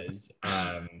purgatory is.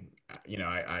 You know,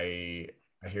 I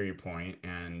hear your point,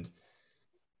 and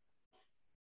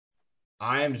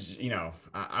I'm, you know,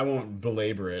 I won't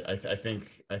belabor it. I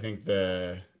think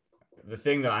the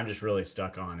thing that I'm just really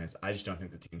stuck on is I just don't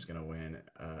think the team's going to win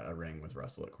a ring with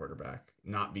Russell at quarterback.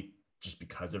 Not be just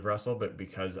because of Russell, but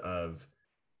because of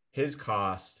his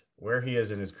cost, where he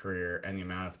is in his career, and the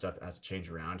amount of stuff that has to change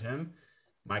around him.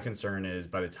 My concern is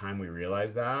by the time we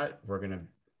realize that, we're going to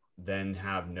then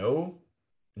have no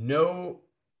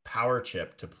power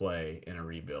chip to play in a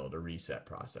rebuild, a reset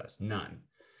process, none.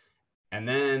 And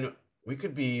then we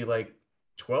could be like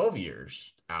 12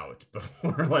 years out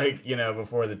before, like, you know,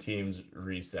 before the team's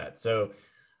reset. So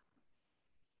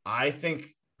I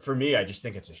think for me, I just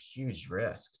think it's a huge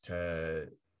risk to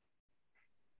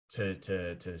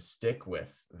stick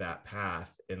with that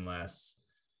path unless,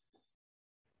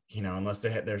 you know, unless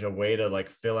there's a way to like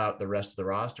fill out the rest of the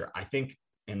roster. I think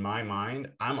in my mind,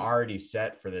 I'm already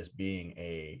set for this being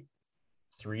a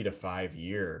 3 to 5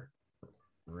 year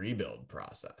rebuild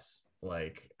process.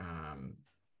 Like,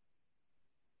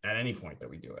 at any point that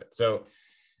we do it. So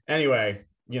anyway,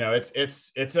 you know, it's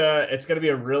going to be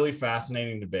a really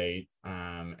fascinating debate,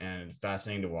 and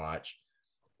fascinating to watch.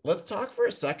 Let's talk for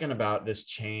a second about this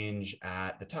change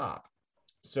at the top.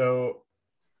 So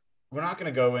we're not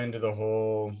going to go into the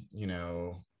whole, you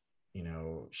know,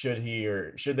 should they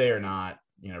or not,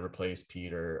 you know, replace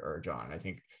Pete or John. I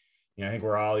think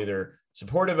we're all either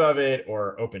supportive of it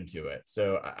or open to it.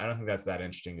 So I don't think that's that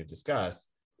interesting to discuss.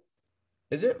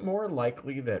 Is it more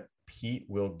likely that Pete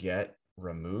will get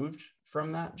removed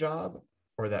from that job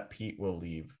or that Pete will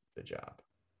leave the job?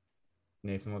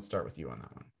 Nathan, let's start with you on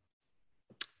that one.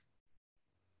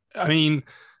 I mean,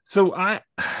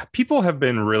 people have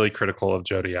been really critical of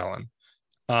Jody Allen.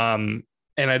 And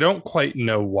I don't quite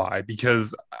know why,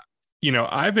 because, you know,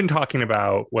 I've been talking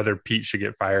about whether Pete should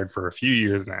get fired for a few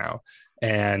years now.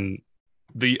 And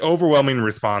the overwhelming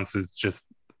response is just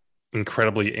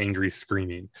incredibly angry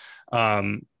screaming.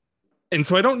 And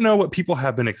so I don't know what people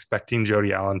have been expecting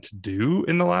Jody Allen to do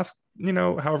in the last, you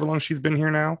know, however long she's been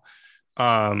here now.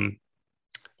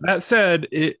 That said,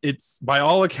 it's by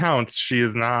all accounts, she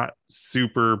is not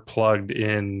super plugged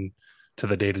in to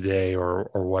the day-to-day or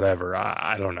whatever.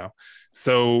 I don't know.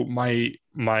 So my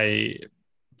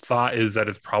thought is that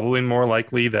it's probably more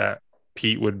likely that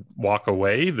Pete would walk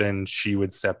away than she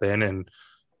would step in and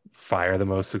fire the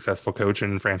most successful coach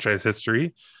in franchise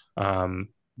history.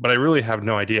 But I really have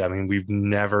no idea. I mean, we've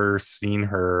never seen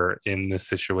her in this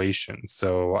situation,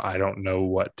 so I don't know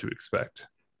what to expect.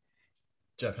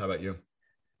 Jeff, how about you?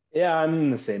 Yeah, I'm in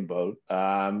the same boat.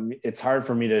 It's hard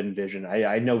for me to envision.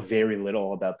 I know very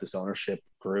little about this ownership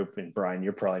group. And Brian,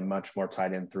 you're probably much more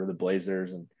tied in through the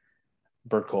Blazers, and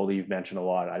Bert Coley, you've mentioned a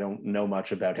lot. I don't know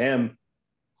much about him.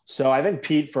 So I think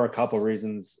Pete, for a couple of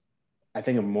reasons, I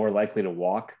think I'm more likely to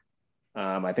walk.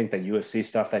 I think that USC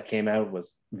stuff that came out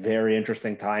was very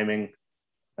interesting timing.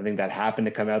 I think that happened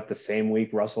to come out the same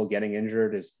week Russell getting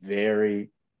injured is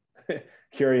very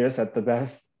curious at the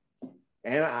best.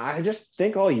 And I just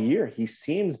think all year he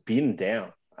seems beaten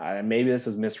down. Maybe this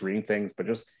is misreading things, but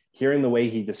just hearing the way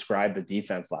he described the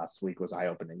defense last week was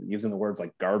eye-opening, using the words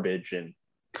like garbage, and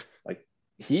like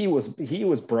he was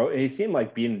broke. He seemed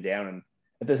like beaten down. And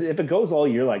if it goes all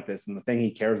year like this, and the thing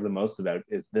he cares the most about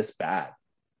is this bad,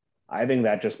 I think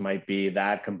that just might be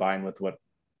that, combined with what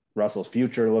Russell's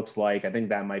future looks like. I think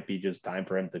that might be just time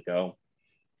for him to go.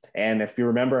 And if you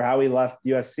remember how he left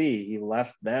USC, he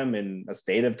left them in a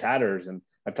state of tatters. And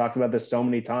I've talked about this so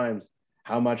many times,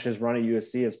 how much his run at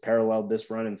USC has paralleled this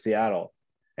run in Seattle.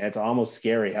 And it's almost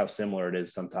scary how similar it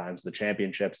is sometimes. The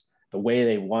championships, the way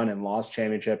they won and lost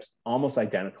championships, almost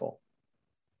identical.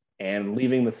 And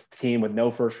leaving the team with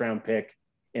no first round pick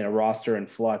in a roster in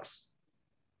flux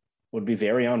would be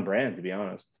very on brand, to be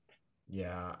honest.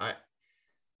 Yeah.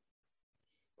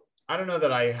 I don't know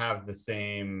that I have the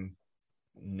same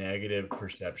negative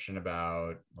perception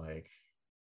about like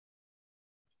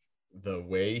the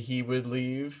way he would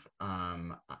leave.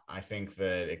 I think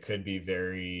that it could be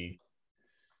very,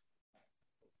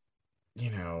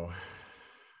 you know,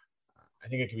 I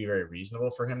think it could be very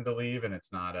reasonable for him to leave, and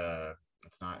it's not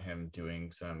him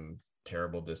doing some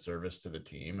terrible disservice to the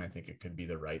team. I think it could be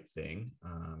the right thing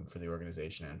for the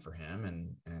organization and for him.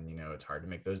 And you know, it's hard to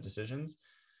make those decisions.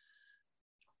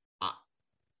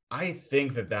 I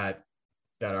think that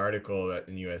article about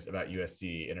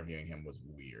USC interviewing him was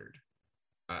weird.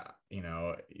 You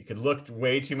know, you could look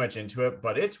way too much into it,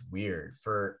 but it's weird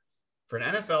for an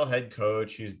NFL head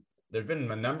coach there's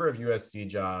been a number of USC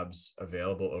jobs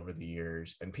available over the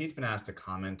years, and Pete's been asked to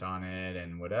comment on it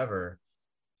and whatever.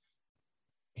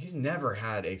 he's never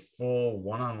had a full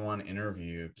one-on-one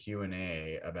interview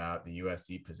Q&A about the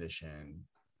USC position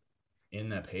in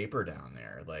the paper down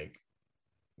there. Like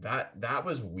that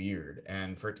was weird.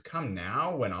 And for it to come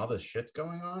now when all this shit's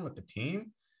going on with the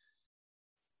team,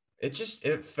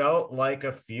 it felt like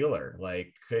a feeler.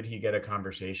 Like, could he get a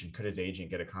conversation? Could his agent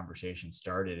get a conversation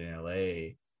started in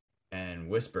LA and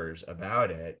whispers about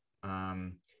it?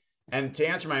 And to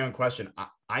answer my own question,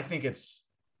 I think it's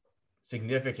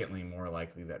significantly more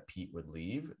likely that Pete would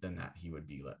leave than that he would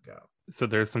be let go. So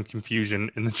there's some confusion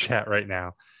in the chat right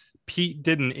now. Pete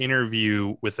did an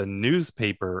interview with a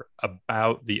newspaper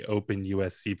about the open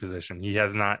USC position. He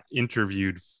has not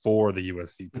interviewed for the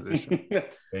USC position.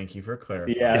 Thank you for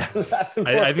clarifying. Yeah, that's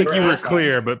I think you were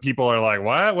clear, but people are like,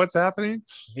 "What? What's happening?"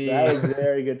 That was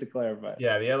very good to clarify.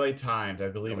 Yeah, the LA Times, I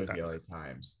believe it was the LA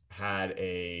Times, had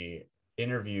a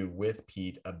interview with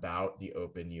Pete about the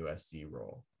open USC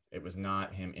role. It was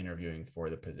not him interviewing for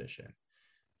the position.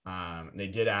 They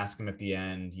did ask him at the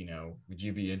end, would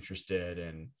you be interested?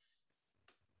 And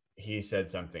he said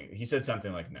something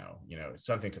like, no,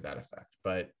 something to that effect,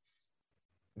 but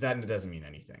that doesn't mean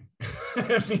anything.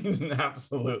 It means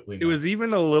absolutely nothing. It was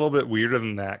even a little bit weirder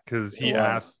than that, because he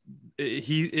asked, I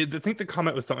think the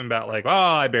comment was something about like, oh,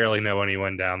 I barely know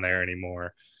anyone down there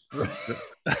anymore.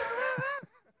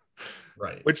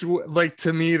 Right. Which, like,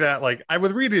 to me, that, like, I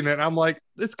was reading it, I'm like,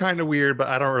 it's kind of weird, but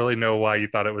I don't really know why you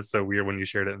thought it was so weird when you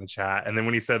shared it in the chat. And then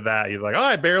when he said that, he's like, oh,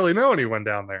 I barely know anyone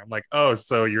down there. I'm like, oh,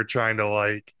 so you're trying to,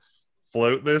 like,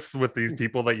 float this with these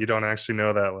people that you don't actually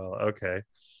know that well. Okay.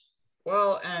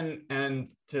 Well, and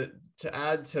to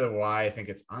add to why I think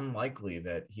it's unlikely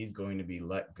that he's going to be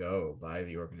let go by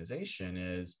the organization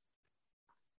is,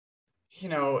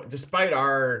 despite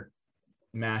our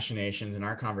machinations and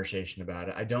our conversation about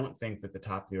it, I don't think that the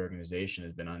top of the organization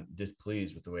has been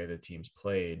displeased with the way the team's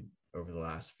played over the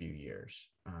last few years.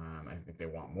 I think they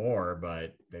want more,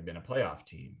 but they've been a playoff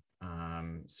team.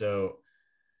 So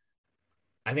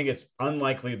I think it's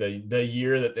unlikely the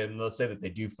year that let's say that they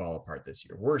do fall apart this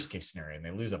year, worst case scenario, and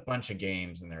they lose a bunch of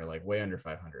games and they're like way under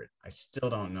 500. I still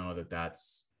don't know that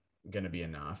that's going to be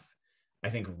enough. I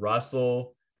think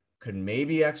Russell could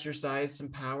maybe exercise some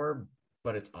power,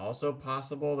 but it's also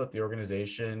possible that the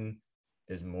organization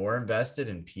is more invested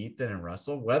in Pete than in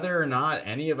Russell. Whether or not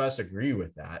any of us agree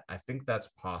with that, I think that's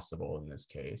possible in this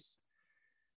case.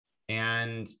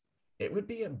 And it would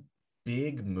be a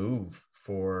big move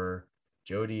for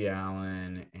Jody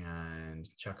Allen and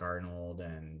Chuck Arnold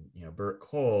and, Burt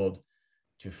Kold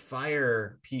to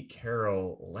fire Pete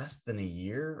Carroll less than a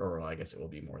year, or I guess it will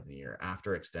be more than a year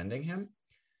after extending him.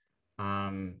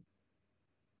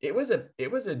 It was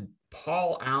a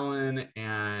Paul Allen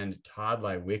and Todd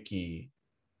Lewicki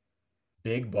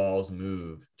big balls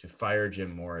move to fire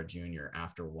Jim Mora Jr.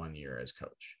 after 1 year as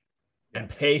coach and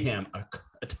pay him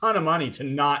a ton of money to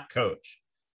not coach.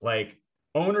 Like,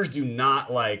 owners do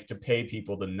not like to pay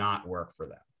people to not work for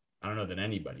them. I don't know that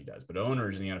anybody does, but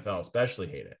owners in the NFL especially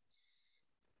hate it.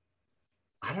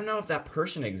 I don't know if that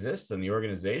person exists in the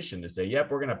organization to say, yep,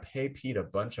 we're going to pay Pete a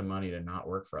bunch of money to not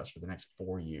work for us for the next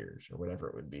 4 years or whatever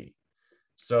it would be.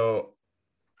 So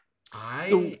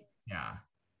yeah.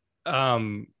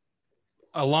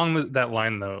 Along that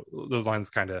line, though, those lines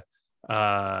kind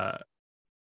of,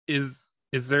 is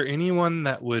there anyone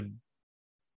that would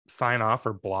sign off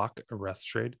or block a Russ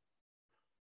trade?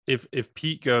 If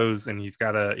Pete goes and he's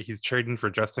trading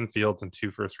for Justin Fields and 2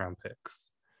 first-round picks,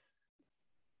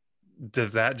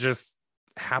 does that just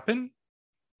happen?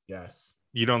 Yes.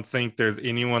 You don't think there's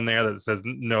anyone there that says,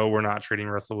 no, we're not trading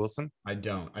Russell Wilson? I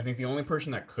don't. I think the only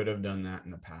person that could have done that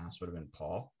in the past would have been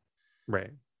Paul. Right.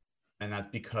 And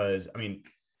that's because, I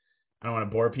don't want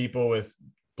to bore people with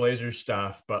Blazers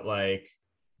stuff, but like,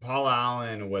 Paul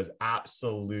Allen was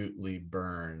absolutely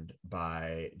burned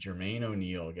by Jermaine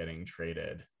O'Neal getting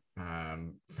traded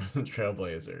from the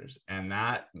Trailblazers. And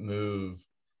that move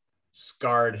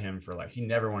scarred him for life. He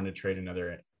never wanted to trade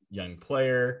another young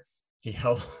player. He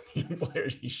held young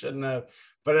players he shouldn't have.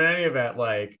 But in any event,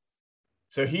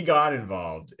 so he got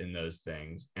involved in those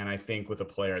things. And I think with a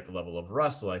player at the level of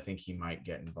Russell, I think he might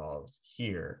get involved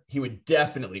here. He would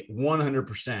definitely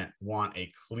 100% want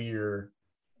a clear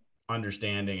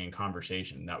understanding and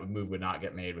conversation. That move would not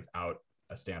get made without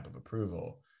a stamp of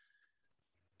approval.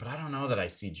 But I don't know that I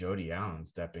see Jody Allen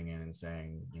stepping in and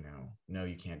saying, no,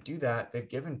 you can't do that. They've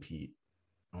given Pete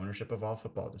ownership of all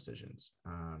football decisions.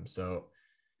 So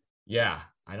yeah,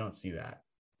 I don't see that.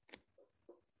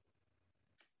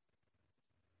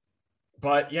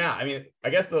 But yeah, I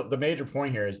guess the major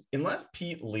point here is, unless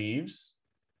Pete leaves,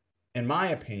 in my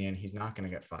opinion, he's not going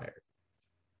to get fired.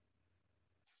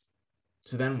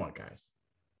 So then what, guys?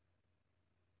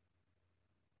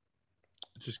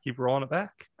 Just keep rolling it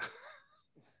back.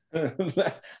 Then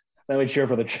we cheer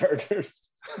for the Chargers.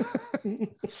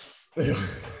 The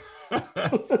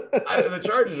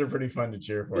Chargers are pretty fun to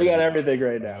cheer for. We got everything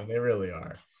right now. They really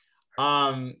are.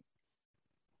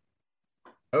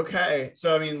 Okay,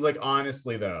 so I mean, like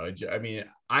honestly though, I mean,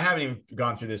 I haven't even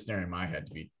gone through this scenario in my head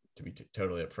to be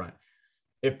totally upfront.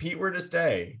 If Pete were to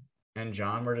stay and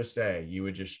John were to stay, you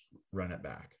would just run it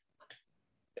back.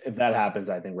 If that happens,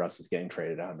 I think Russ is getting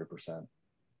traded 100%.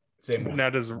 Same one. Now,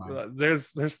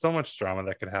 there's so much drama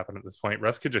that could happen at this point.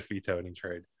 Russ could just veto any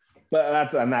trade.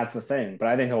 But that's the thing. But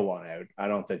I think he'll want out. I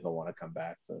don't think he'll want to come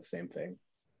back for the same thing.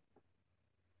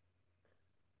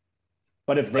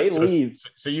 But if they leave,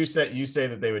 so you say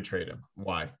that they would trade him.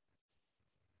 Why?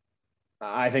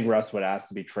 I think Russ would ask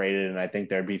to be traded, and I think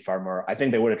there'd be far more. I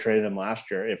think they would have traded him last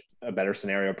year if a better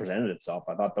scenario presented itself.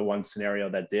 I thought the one scenario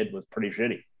that did was pretty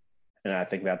shitty, and I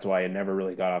think that's why it never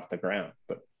really got off the ground.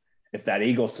 But if that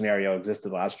Eagle scenario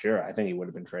existed last year, I think he would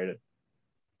have been traded.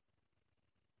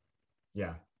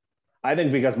 Yeah, I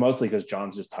think mostly because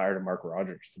John's just tired of Mark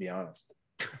Rodgers, to be honest.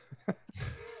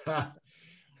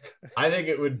 I think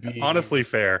it would be honestly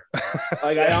fair.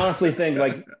 I honestly think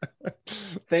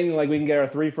we can get our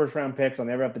 3 first-round picks. I'll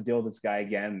never have to deal with this guy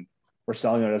again. We're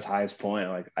selling it at his highest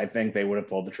point. I think they would have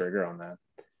pulled the trigger on that.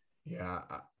 Yeah,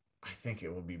 I think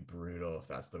it will be brutal if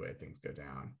that's the way things go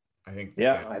down. I think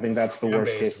that's the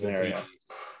worst case scenario.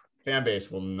 Fan base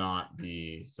will not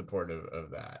be supportive of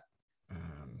that,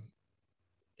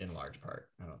 in large part.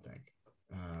 I don't think.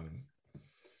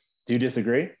 Do you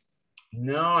disagree?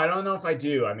 No, I don't know if I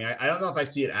do. I mean, I don't know if I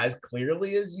see it as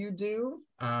clearly as you do.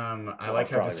 I like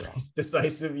how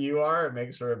decisive you are. It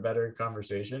makes for a better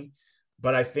conversation.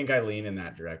 But I think I lean in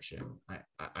that direction.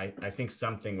 I think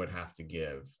something would have to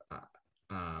give.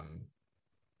 I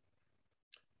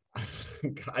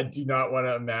do not want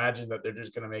to imagine that they're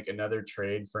just going to make another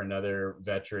trade for another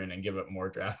veteran and give up more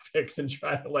draft picks and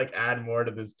try to add more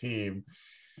to this team.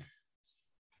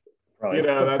 Probably.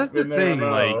 That's the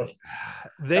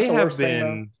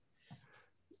thing.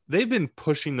 They've been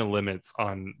pushing the limits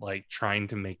on trying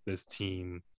to make this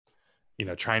team,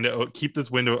 trying to keep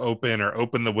this window open or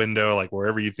open the window,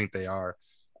 wherever you think they are.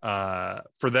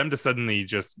 For them to suddenly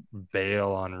just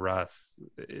bail on Russ,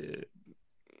 it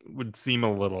would seem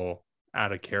a little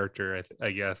out of character, I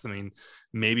guess. I mean,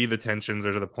 maybe the tensions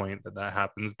are to the point that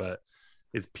happens, but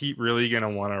is Pete really going to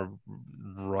want to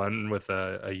run with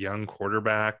a young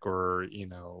quarterback or,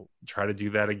 try to do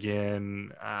that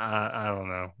again? I don't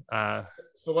know.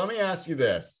 So let me ask you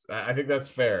this. I think that's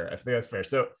fair.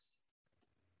 So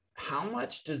how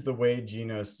much does the way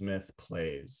Geno Smith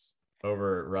plays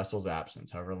over Russell's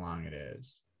absence, however long it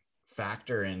is,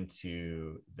 factor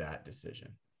into that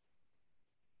decision?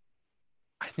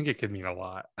 I think it could mean a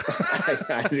lot.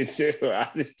 I do too.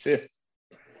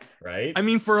 Right? I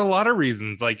mean, for a lot of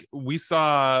reasons, we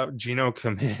saw Geno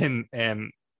come in and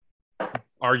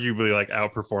arguably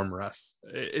outperform Russ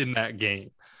in that game.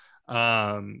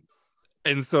 And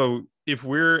so if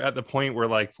we're at the point where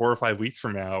 4 or 5 weeks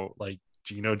from now,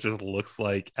 Geno just looks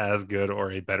like as good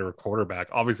or a better quarterback,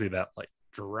 obviously that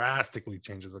drastically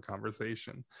changes the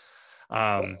conversation.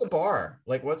 What's the bar?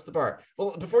 What's the bar?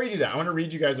 Well, before you do that, I want to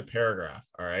read you guys a paragraph,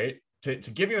 all right? To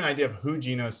give you an idea of who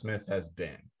Geno Smith has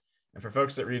been. And for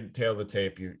folks that read Tail of the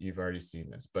Tape, you've already seen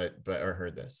this, but or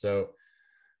heard this. So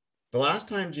the last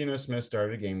time Geno Smith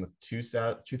started a game with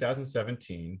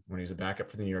 2017, when he was a backup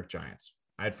for the New York Giants,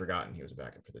 I had forgotten he was a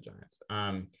backup for the Giants.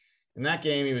 In that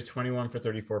game, he was 21 for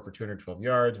 34 for 212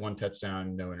 yards, 1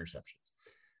 touchdown, no interceptions.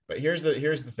 But here's the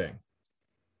thing.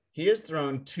 He has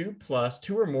thrown 2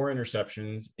 or more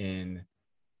interceptions in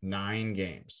 9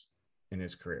 games in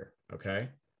his career. Okay.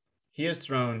 He has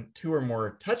thrown 2 or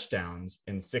more touchdowns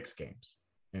in 6 games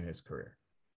in his career.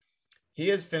 He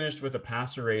has finished with a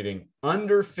passer rating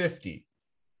under 50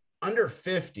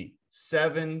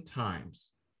 7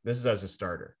 times. This is as a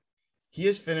starter. He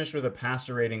has finished with a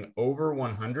passer rating over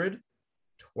 100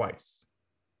 twice.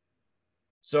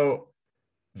 So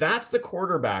that's the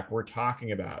quarterback we're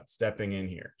talking about stepping in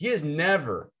here. He has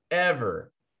never,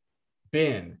 ever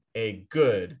been a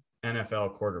good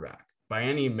NFL quarterback by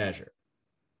any measure.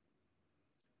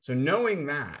 So knowing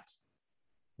that,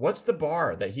 what's the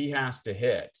bar that he has to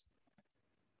hit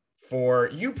for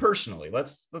you personally?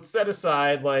 Let's set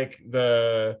aside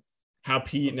how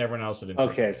Pete and everyone else would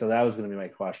interpret. Okay, so that was going to be my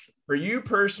question. For you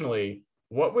personally,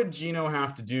 what would Geno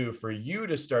have to do for you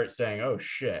to start saying, oh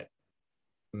shit,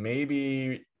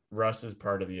 maybe Russ is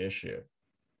part of the issue?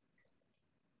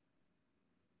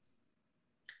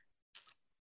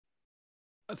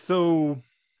 So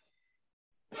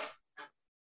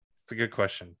it's a good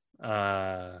question.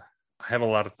 I have a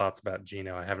lot of thoughts about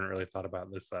Geno. I haven't really thought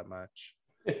about this that much.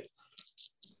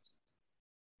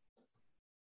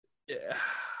 Yeah.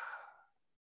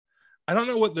 I don't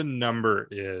know what the number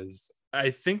is. I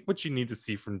think what you need to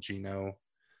see from Geno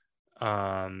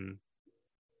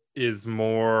is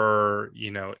more,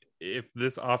 if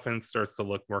this offense starts to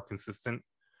look more consistent,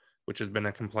 which has been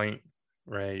a complaint,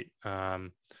 right?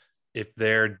 If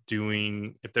they're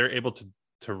able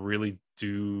to really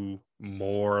do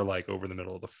more like over the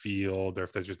middle of the field, or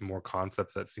if there's just more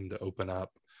concepts that seem to open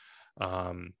up,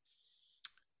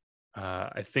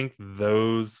 I think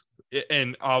those,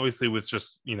 and obviously with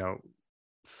just,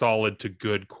 solid to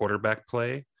good quarterback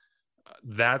play,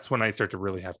 that's when I start to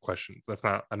really have questions.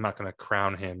 I'm not going to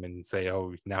crown him and say,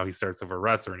 oh, now he starts over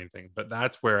Russ or anything, but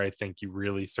that's where I think you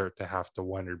really start to have to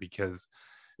wonder, because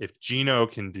if Geno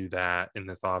can do that in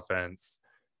this offense,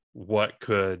 what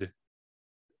could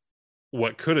a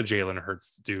Jalen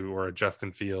Hurts do, or a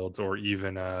Justin Fields, or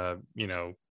even I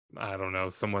don't know,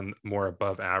 someone more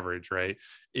above average, right?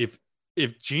 If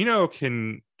Geno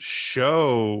can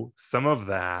show some of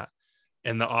that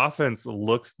and the offense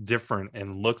looks different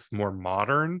and looks more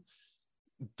modern,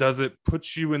 does it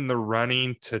put you in the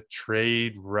running to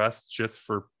trade Russ just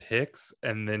for picks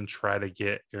and then try to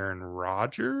get Aaron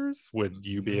Rodgers? Would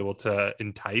you be able to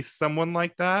entice someone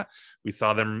like that? We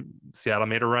saw Seattle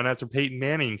made a run after Peyton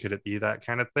Manning. Could it be that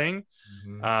kind of thing?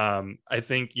 I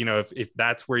think, if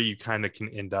that's where you kind of can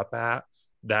end up at,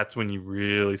 that's when you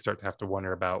really start to have to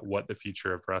wonder about what the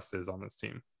future of Russ is on this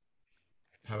team.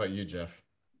 How about you, Jeff?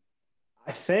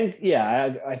 I think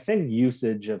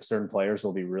usage of certain players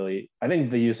will be I think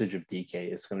the usage of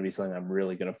DK is going to be something I'm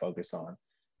really going to focus on,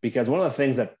 because one of the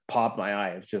things that popped my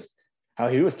eye is just how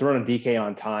he was throwing a DK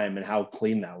on time and how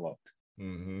clean that looked.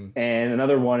 And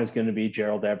another one is going to be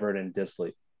Gerald Everett and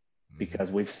Disley,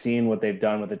 because we've seen what they've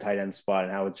done with the tight end spot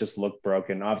and how it just looked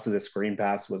broken. Obviously the screen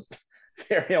pass was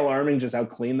very alarming, just how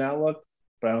clean that looked,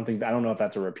 but I don't know if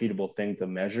that's a repeatable thing to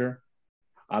measure.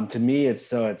 To me,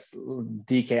 it's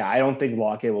DK. I don't think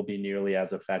Lockett will be nearly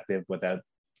as effective because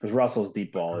Russell's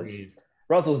deep ball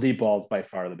is by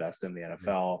far the best in the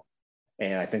NFL.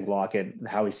 And I think Lockett,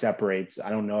 how he separates,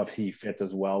 I don't know if he fits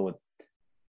as well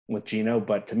with Geno,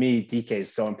 but to me, DK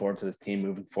is so important to this team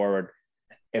moving forward.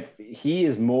 If he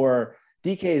is more,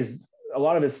 DK's, a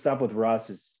lot of his stuff with Russ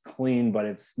is clean, but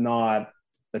it's not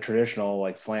the traditional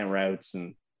like slant routes,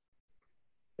 and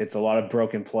it's a lot of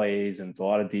broken plays and it's a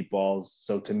lot of deep balls.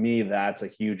 So to me, that's a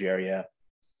huge area.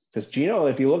 Because Geno,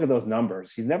 if you look at those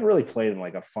numbers, he's never really played in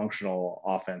like a functional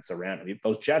offense around him.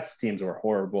 Those Jets teams were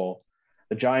horrible.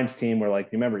 The Giants team were like,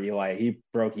 you remember Eli? He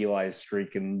broke Eli's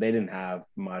streak and they didn't have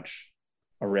much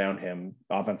around him.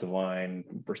 Offensive line,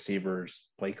 receivers,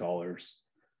 play callers.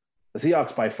 The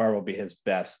Seahawks by far will be his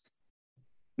best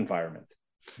environment.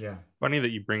 Yeah. Funny that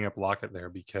you bring up Lockett there,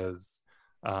 because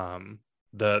the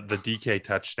DK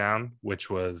touchdown, which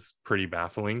was pretty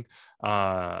baffling,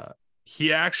 that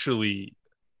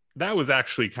was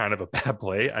actually kind of a bad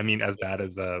play. I mean, as bad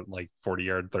as a like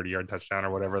 40-yard, 30-yard touchdown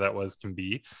or whatever that was can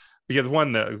be, because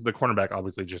one, the cornerback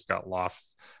obviously just got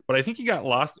lost, but I think he got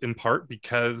lost in part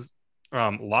because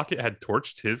Lockett had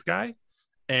torched his guy.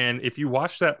 And if you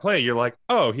watch that play, you're like,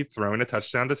 oh, he's throwing a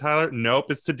touchdown to Tyler.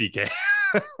 Nope, it's to DK.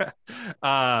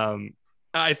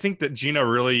 I think that Geno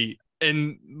really,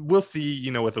 and we'll see,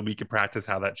 with a week of practice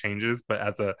how that changes. But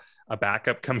as a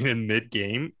backup coming in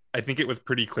mid-game, I think it was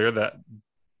pretty clear that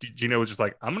Geno was just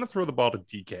like, I'm going to throw the ball to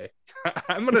DK.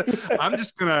 I'm going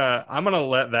to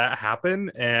let that happen,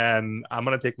 and I'm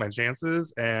going to take my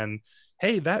chances. And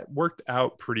hey, that worked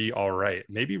out pretty all right.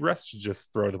 Maybe Russ should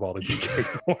just throw the ball to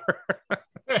DK more.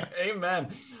 Amen.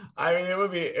 I mean, it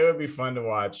would be fun to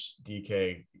watch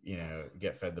DK,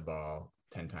 get fed the ball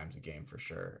 10 times a game for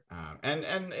sure. And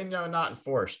not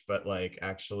enforced, but like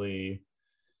actually,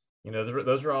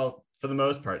 those were all, for the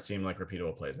most part, seemed like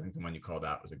repeatable plays. I think the one you called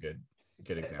out was a good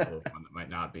example of one that might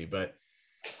not be. But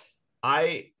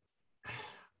I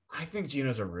think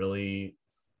Geno's a really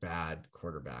bad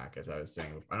quarterback, as I was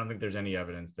saying. I don't think there's any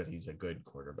evidence that he's a good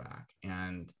quarterback.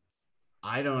 And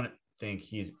I don't think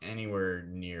he's anywhere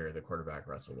near the quarterback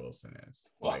Russell Wilson is.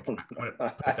 Like, I want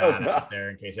to put that out there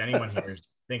in case anyone here is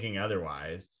thinking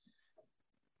otherwise.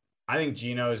 I think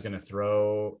Geno is going to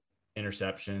throw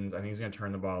interceptions. I think he's going to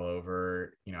turn the ball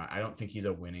over. I don't think he's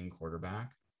a winning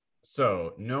quarterback.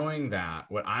 So knowing that,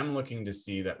 what I'm looking to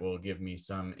see that will give me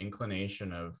some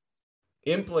inclination of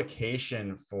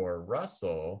implication for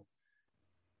Russell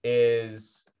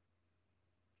is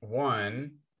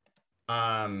one,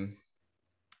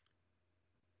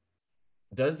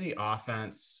 does the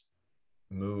offense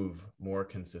move more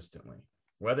consistently?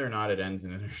 Whether or not it ends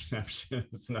in interception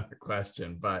is another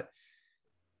question, but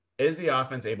is the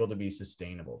offense able to be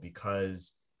sustainable?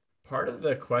 Because part of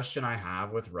the question I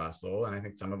have with Russell, and I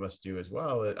think some of us do as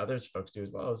well, that others folks do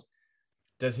as well, is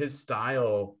does his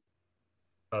style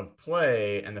of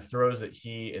play and the throws that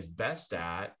he is best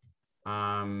at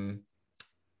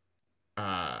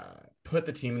put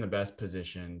the team in the best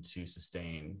position to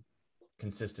sustain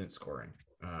consistent scoring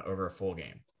over a full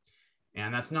game?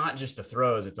 And that's not just the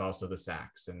throws, it's also the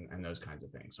sacks and those kinds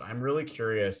of things. So I'm really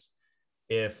curious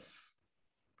if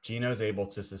Gino's able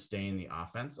to sustain the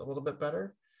offense a little bit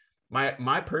better.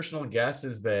 My personal guess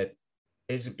is that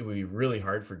it would be really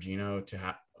hard for Gino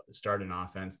to start an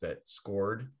offense that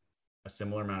scored a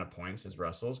similar amount of points as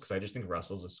Russell's, because I just think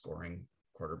Russell's a scoring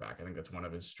quarterback. I think that's one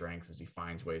of his strengths, is he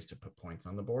finds ways to put points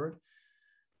on the board.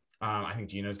 I think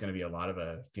Gino's going to be a lot of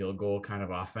a field goal kind of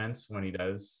offense when he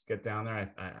does get down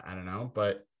there. I don't know.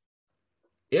 But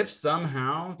if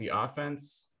somehow the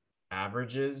offense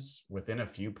averages within a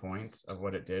few points of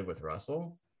what it did with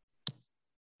Russell,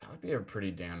 that would be a pretty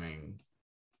damning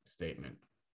statement,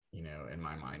 you know, in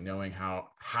my mind, knowing how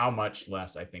much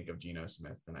less I think of Geno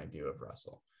Smith than I do of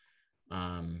Russell.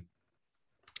 For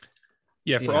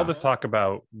all this talk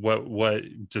about what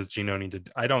does Gino need to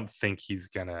do, I don't think he's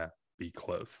gonna be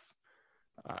close.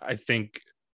 I think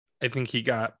he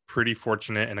got pretty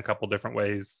fortunate in a couple different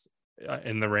ways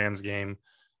in the Rams game.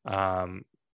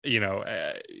 You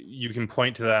can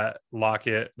point to that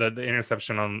Lockett, the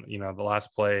interception on, the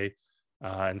last play,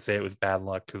 and say it was bad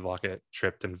luck because Lockett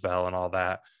tripped and fell and all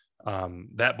that.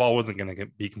 That ball wasn't going to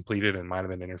be completed and might have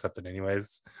been intercepted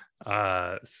anyways.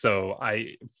 So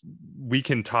we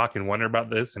can talk and wonder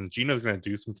about this, and Gino's going to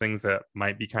do some things that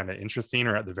might be kind of interesting,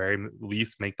 or at the very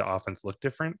least make the offense look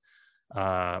different.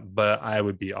 But I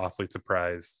would be awfully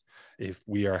surprised if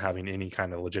we are having any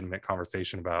kind of legitimate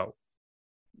conversation about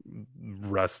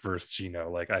Russ versus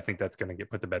Gino. Like, I think that's going to get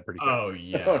put to bed pretty quick. Oh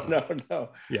yeah. Oh, no.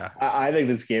 Yeah. I think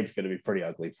this game's going to be pretty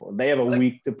ugly for him. They have a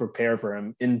week to prepare for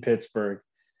him in Pittsburgh.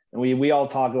 And we all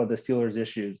talk about the Steelers'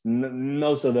 issues.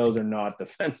 Most of those are not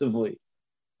defensively.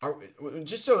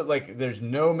 Just so there's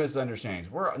no misunderstandings.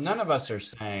 None of us are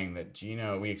saying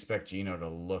that we expect Gino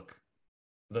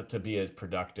to be as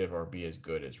productive or be as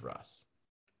good as Russ.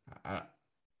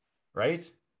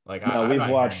 Right? We've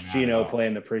watched Gino play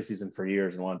in the preseason for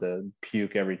years and want to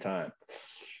puke every time.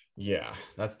 Yeah,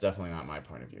 that's definitely not my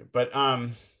point of view. But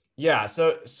yeah.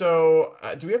 So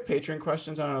do we have Patreon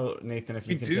questions? I don't know, Nathan, if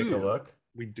you can take a look.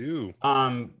 We do.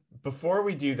 Before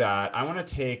we do that, I want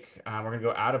to take, we're going to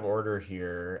go out of order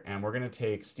here, and we're going to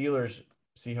take Steelers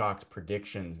Seahawks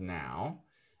predictions now,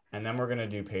 and then we're going to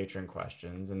do patron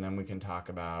questions, and then we can talk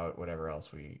about whatever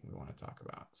else we want to talk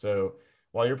about. So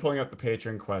while you're pulling up the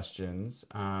patron questions,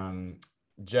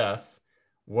 Jeff,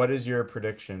 what is your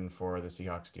prediction for the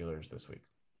Seahawks Steelers this week?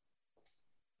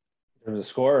 There's a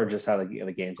score, or just how the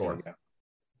game's going to go?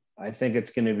 I think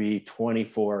it's going to be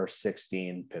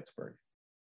 24-16 Pittsburgh.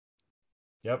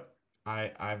 Yep.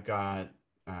 I've got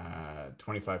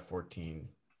 25-14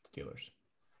 Steelers.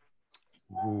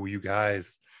 Ooh, you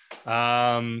guys.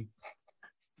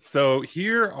 So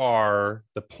here are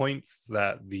the points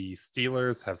that the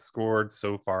Steelers have scored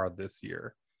so far this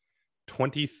year.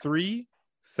 23,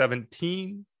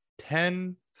 17,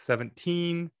 10,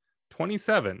 17,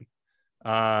 27.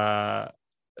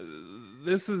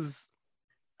 This is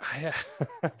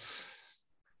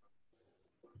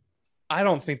I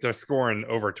don't think they're scoring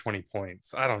over 20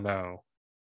 points. I don't know.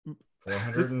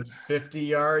 450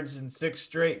 yards in 6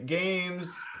 straight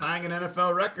games, tying an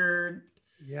NFL record.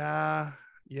 Yeah.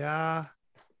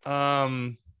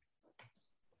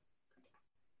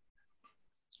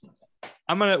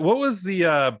 What was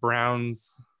the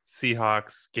Browns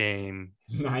Seahawks game?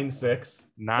 9-6.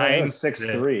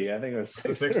 6-3. I think it was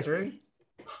 6-3.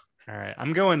 All right,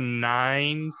 I'm going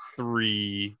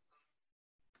 9-3.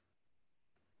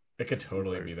 It could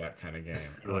totally be that kind of game.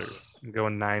 Steelers. I'm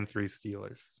going 9-3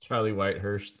 Steelers. Charlie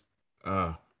Whitehurst.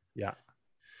 Yeah.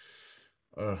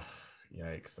 Oh,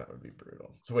 yikes. That would be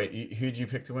brutal. So wait, who'd you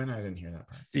pick to win? I didn't hear that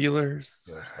part.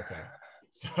 Steelers. Okay.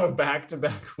 So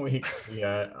back-to-back weeks,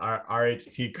 our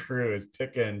RHT crew is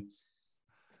picking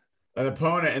an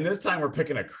opponent, and this time we're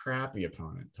picking a crappy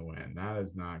opponent to win. That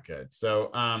is not good.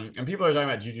 So, and people are talking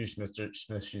about Juju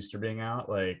Smith-Schuster being out.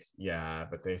 But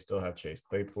they still have Chase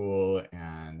Claypool,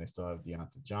 and they still have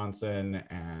Deontay Johnson,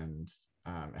 and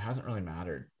it hasn't really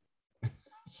mattered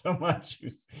so much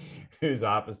who's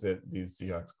opposite these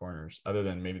Seahawks corners, other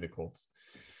than maybe the Colts.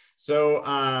 So,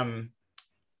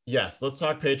 yes, let's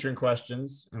talk patron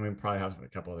questions, and we probably have a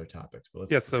couple other topics. But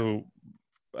so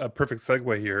a perfect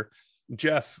segue here.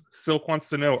 Jeff, Silk wants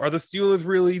to know, are the Steelers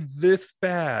really this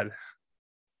bad?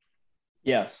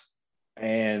 Yes.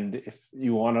 And if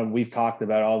you want to, we've talked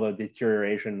about all the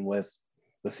deterioration with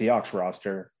the Seahawks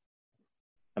roster.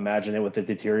 Imagine it with a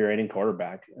deteriorating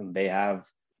quarterback. And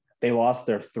they lost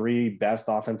their 3 best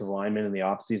offensive linemen in the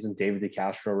offseason. David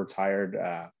DeCastro retired.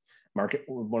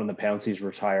 One of the Pounceys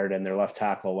retired, and their left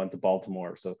tackle went to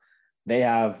Baltimore. So they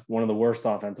have one of the worst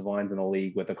offensive lines in the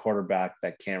league with a quarterback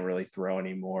that can't really throw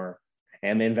anymore.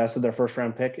 And they invested their first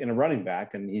round pick in a running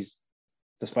back. And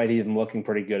despite him looking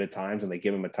pretty good at times and they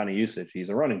give him a ton of usage, he's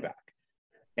a running back.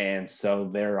 And so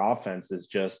their offense is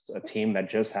just a team that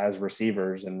just has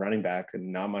receivers and running back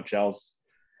and not much else.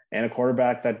 And a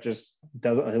quarterback that just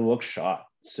doesn't look shot.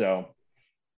 So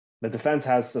the defense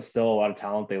has still a lot of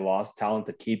talent. They lost talent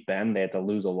to keep Ben. They had to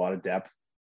lose a lot of depth,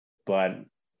 but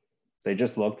they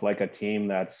just looked like a team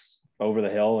that's over the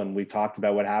hill. And we talked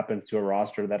about what happens to a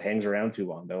roster that hangs around too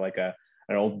long. They're like an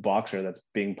old boxer that's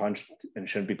being punched and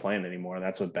shouldn't be playing anymore. And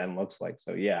that's what Ben looks like.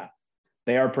 So yeah,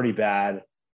 they are pretty bad,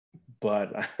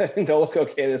 but I think they'll look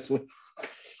okay this week.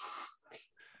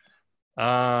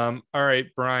 All right,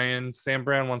 Brian. Sam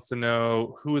Brown wants to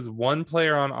know who is one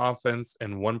player on offense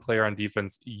and one player on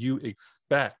defense you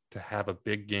expect to have a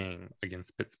big game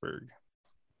against Pittsburgh.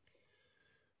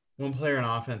 One player on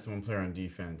offense, one player on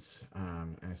defense.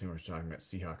 And I think we're talking about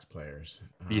Seahawks players.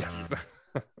 Yes.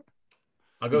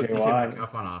 I'll go with DK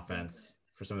Metcalf on offense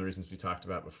for some of the reasons we talked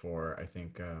about before. I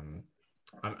think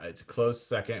it's a close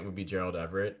second. It would be Gerald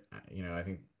Everett. I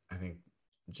think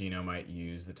Gino might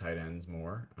use the tight ends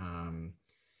more.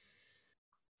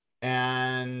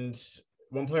 And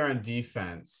one player on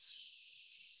defense.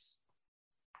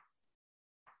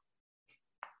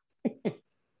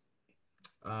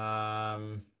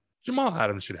 Jamal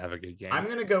Adams should have a good game. I'm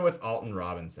going to go with Alton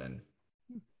Robinson.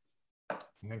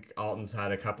 I think Alton's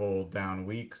had a couple down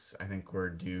weeks. I think we're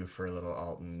due for a little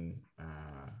Alton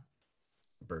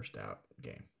burst out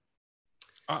game.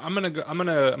 I'm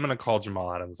gonna call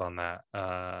Jamal Adams on that.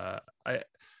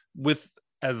 With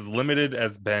as limited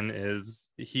as Ben is,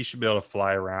 he should be able to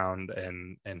fly around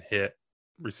and hit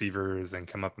receivers and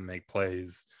come up and make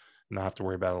plays, not have to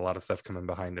worry about a lot of stuff coming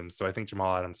behind him. So I think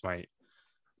Jamal Adams might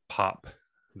pop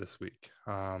this week.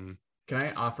 Can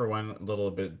I offer one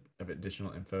little bit of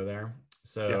additional info there?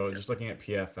 So just looking at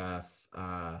PFF,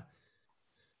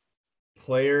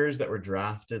 players that were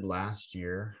drafted last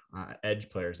year, edge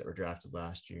players that were drafted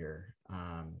last year,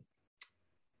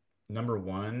 number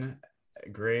 1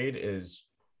 grade is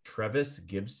Trevis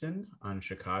Gibson on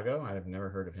Chicago. I've never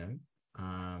heard of him.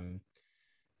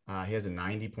 He has a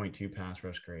 90.2 pass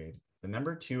rush grade. The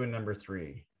number 2 and number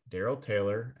 3, Darrell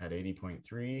Taylor at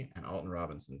 80.3 and Alton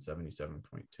Robinson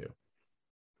 77.2.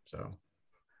 So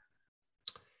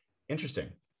interesting.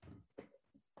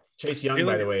 Chase Young,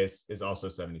 by the way, is also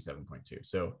 77.2.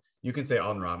 So you can say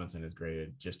Alton Robinson is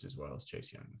graded just as well as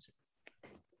Chase Young this year.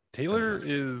 Taylor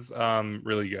is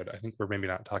really good. I think we're maybe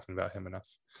not talking about him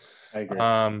enough. I agree.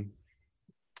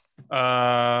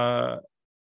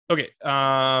 Okay.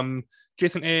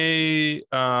 Jason A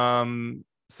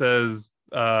says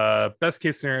best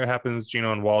case scenario happens,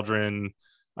 Gino and Waldron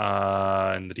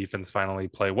and the defense finally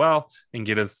play well and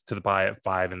get us to the bye at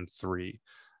 5-3.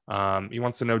 He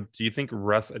wants to know, do you think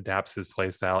Russ adapts his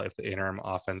play style if the interim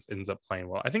offense ends up playing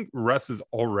well? I think Russ is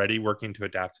already working to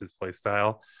adapt his play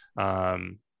style.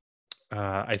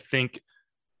 I think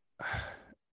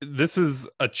this is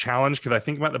a challenge because I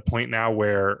think I'm at the point now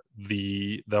where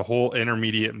the whole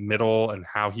intermediate middle and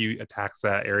how he attacks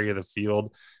that area of the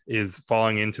field is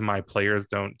falling into my players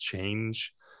don't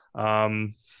change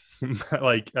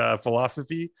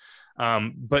philosophy.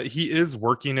 But he is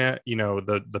working it.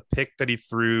 The pick that he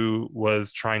threw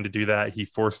was trying to do that. He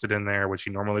forced it in there, which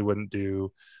he normally wouldn't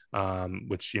do,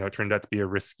 which, turned out to be a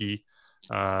risky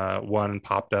one,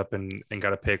 popped up and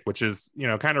got a pick, which is,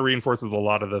 kind of reinforces a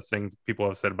lot of the things people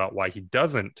have said about why he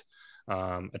doesn't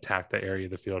attack the area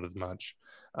of the field as much.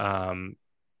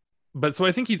 But so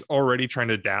I think he's already trying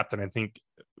to adapt. And I think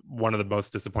one of the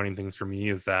most disappointing things for me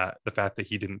is that the fact that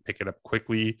he didn't pick it up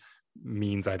quickly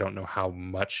means I don't know how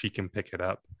much he can pick it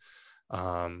up.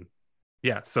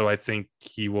 So I think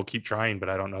he will keep trying, but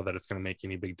I don't know that it's going to make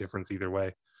any big difference either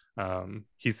way.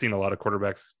 He's seen a lot of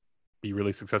quarterbacks be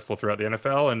really successful throughout the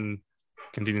NFL and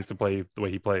continues to play the way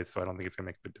he plays, so I don't think it's going to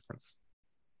make a big difference.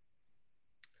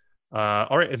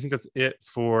 All right, I think that's it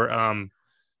for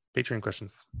Patreon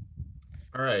questions.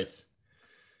 All right.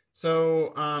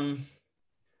 So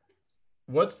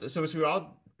so we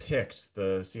all picked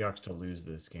the Seahawks to lose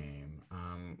this game.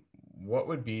 What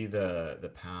would be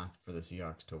the path for the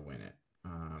Seahawks to win it?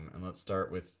 And let's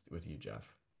start with you, Jeff.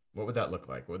 What would that look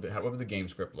like? What would the game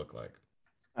script look like?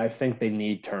 I think they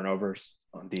need turnovers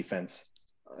on defense.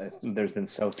 There's been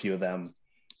so few of them.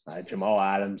 Jamal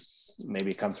Adams,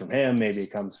 maybe it comes from him, maybe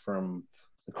it comes from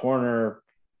the corner.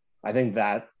 I think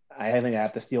I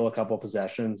have to steal a couple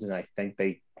possessions, and I think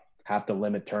they have to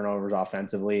limit turnovers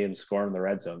offensively and score in the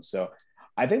red zone. So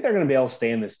I think they're going to be able to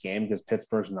stay in this game because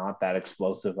Pittsburgh's not that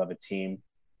explosive of a team,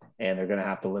 and they're going to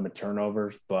have to limit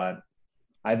turnovers. But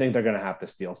I think they're going to have to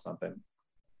steal something.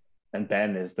 And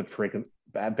Ben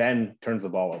turns the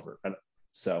ball over.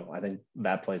 So I think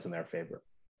that plays in their favor.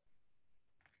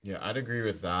 Yeah, I'd agree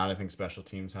with that. I think special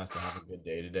teams has to have a good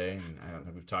day today. And I don't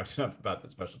think we've talked enough about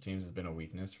that special teams has been a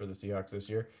weakness for the Seahawks this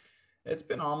year. It's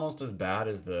been almost as bad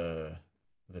as the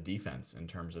defense in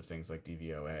terms of things like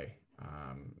DVOA,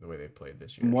 the way they've played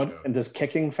this year. And does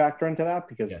kicking factor into that?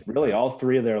 Because really all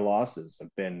three of their losses have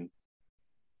been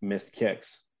missed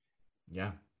kicks.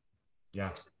 Yeah. Yeah.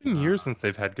 It's been years since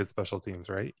they've had good special teams,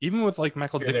 right? Even with like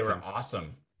Michael Dixon. They were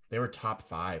awesome. They were top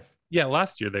 5. Yeah,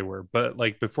 last year they were, but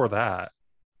like before that.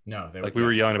 No, they were. Like we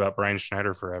were yelling about Brian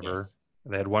Schneider forever. Yes.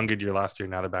 They had one good year last year.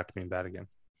 Now they're back to being bad again.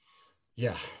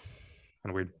 Yeah. Kind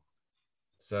of weird.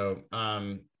 So,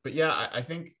 but yeah, I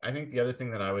think the other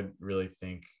thing that I would really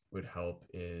think would help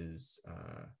is,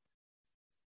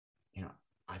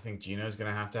 I think Geno's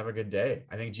going to have a good day.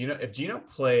 I think if Geno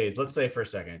plays, let's say for a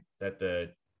second that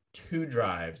the 2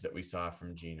 drives that we saw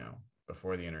from Geno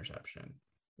before the interception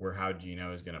were how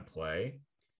Geno is going to play,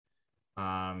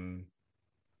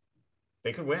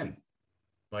 they could win.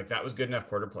 Like that was good enough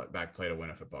quarterback play to win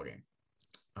a football game.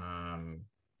 I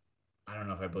don't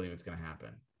know if I believe it's going to happen,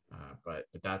 but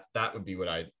that would be what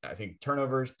I think.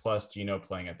 Turnovers plus Geno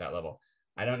playing at that level.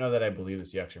 I don't know that I believe the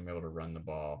Seahawks are going to be able to run the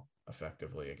ball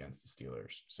effectively against the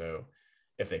Steelers. So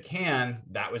if they can,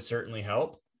 that would certainly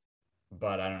help.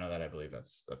 But I don't know that I believe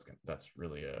that's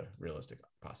really a realistic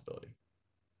possibility.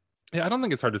 Yeah, I don't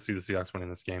think it's hard to see the Seahawks winning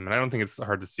this game, and I don't think it's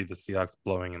hard to see the Seahawks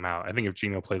blowing him out. I think if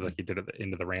Geno plays like he did at the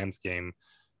end of the Rams game,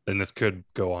 then this could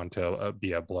go on to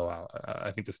be a blowout.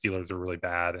 I think the Steelers are really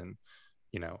bad, and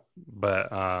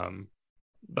but I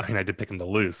did pick him to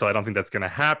lose, so I don't think that's going to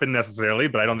happen necessarily.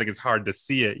 But I don't think it's hard to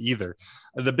see it either.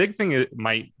 The big thing it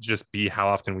might just be how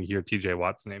often we hear TJ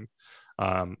Watt's name.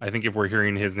 I think if we're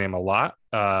hearing his name a lot,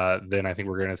 then I think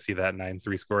we're going to see that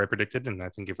 9-3 score I predicted. And I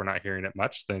think if we're not hearing it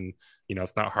much, then,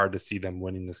 it's not hard to see them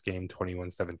winning this game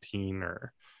 21-17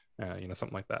 or,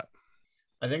 something like that.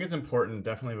 I think it's important,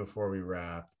 definitely before we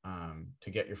wrap,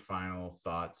 to get your final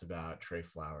thoughts about Trey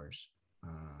Flowers,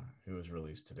 who was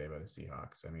released today by the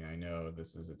Seahawks. I mean, I know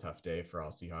this is a tough day for all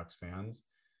Seahawks fans.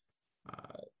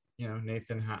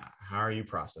 Nathan, how are you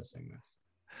processing this?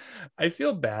 I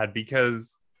feel bad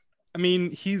because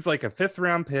he's like a 5th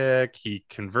round pick. He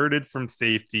converted from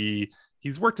safety.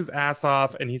 He's worked his ass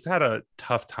off and he's had a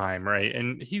tough time, right?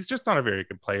 And he's just not a very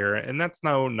good player. And that's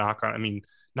no knock on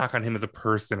him as a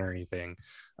person or anything.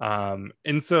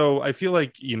 And so I feel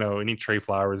like, any Trey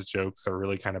Flowers jokes are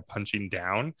really kind of punching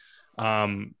down.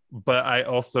 But I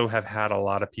also have had a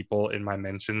lot of people in my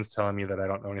mentions telling me that I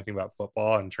don't know anything about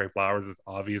football, and Trey Flowers is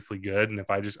obviously good. And if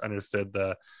I just understood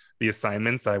the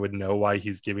assignments, I would know why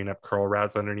he's giving up curl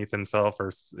routes underneath himself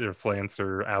or slants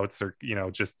or outs or,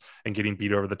 and getting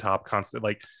beat over the top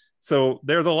constantly. So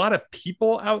there's a lot of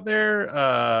people out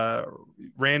there,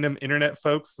 random internet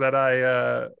folks that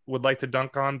I would like to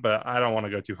dunk on, but I don't want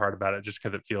to go too hard about it just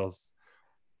because it feels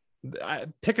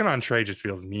picking on Trey just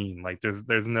feels mean. Like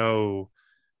there's no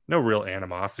real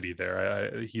animosity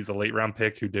there. He's a late round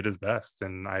pick who did his best,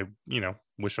 and I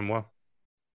wish him well.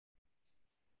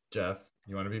 Jeff,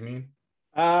 you want to be mean?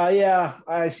 Yeah,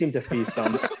 I seem to feast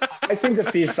on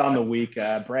the week.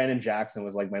 Brandon Jackson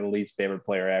was like my least favorite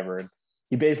player ever.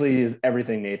 He basically is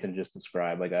everything Nathan just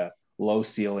described, like a low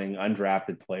ceiling,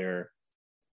 undrafted player.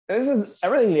 And this is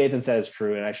everything Nathan said is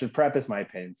true, and I should preface my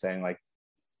opinion saying like,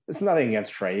 it's nothing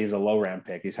against Trey. He's a low round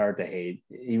pick. He's hard to hate.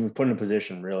 He was put in a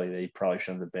position really that he probably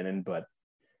shouldn't have been in, but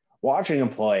watching him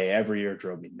play every year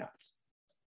drove me nuts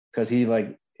because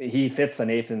he fits the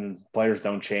Nathan's players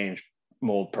don't change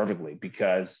mold perfectly,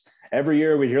 because every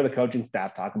year we hear the coaching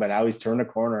staff talk about how he's turned a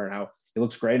corner and how he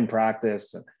looks great in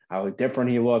practice and how different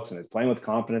he looks and he's playing with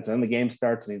confidence. And then the game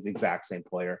starts and he's the exact same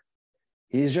player.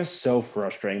 He's just so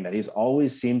frustrating that he's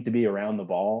always seemed to be around the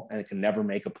ball and can never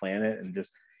make a play in it, and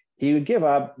just he would give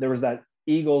up. There was that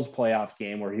Eagles playoff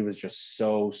game where he was just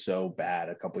so bad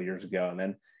a couple of years ago. And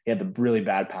then he had the really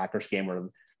bad Packers game where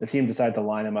the team decided to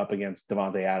line him up against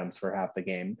Devontae Adams for half the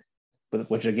game,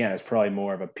 but which again is probably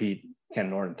more of a Ken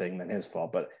Norton thing than his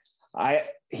fault. But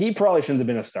he probably shouldn't have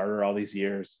been a starter all these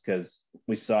years because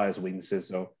we saw his weaknesses.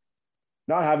 So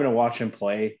not having to watch him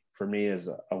play for me is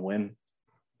a win.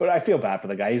 But I feel bad for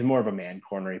the guy. He's more of a man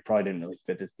corner. He probably didn't really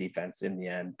fit this defense in the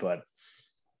end, but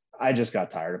I just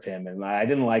got tired of him, and I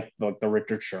didn't like the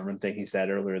Richard Sherman thing he said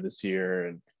earlier this year,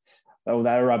 and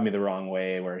that rubbed me the wrong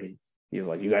way. Where he was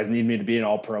like, "You guys need me to be an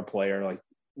All-Pro player. Like,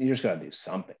 you just got to do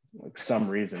something, like some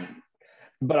reason."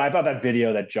 But I thought that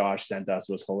video that Josh sent us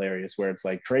was hilarious, where it's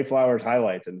like Trey Flowers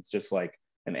highlights, and it's just like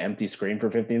an empty screen for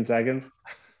 15 seconds.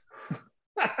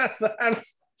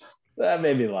 That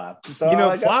made me laugh. So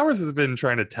Flowers has been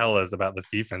trying to tell us about this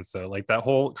defense. So like that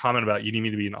whole comment about you need me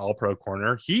to be an all-pro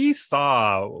corner, he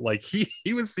saw, like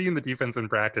he was seeing the defense in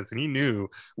practice and he knew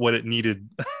what it needed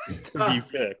to be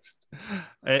fixed.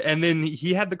 And then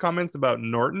he had the comments about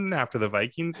Norton after the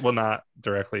Vikings. Well, not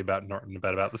directly about Norton,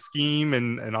 but about the scheme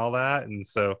and all that. And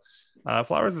so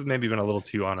Flowers has maybe been a little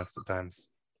too honest at times.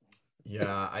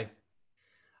 Yeah,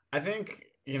 I think,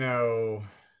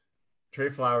 Trey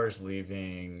Flowers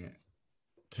leaving,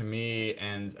 to me,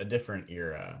 ends a different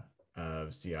era of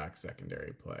Seahawks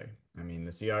secondary play. I mean,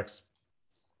 the Seahawks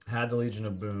had the Legion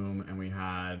of Boom, and we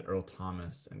had Earl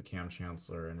Thomas and Cam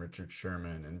Chancellor and Richard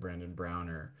Sherman and Brandon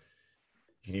Browner.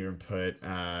 You can even put,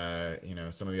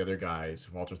 some of the other guys,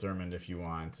 Walter Thurmond, if you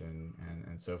want,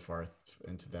 and so forth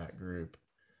into that group.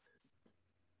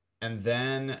 And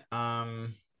then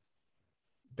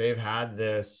they've had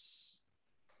this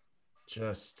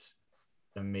just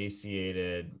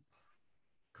emaciated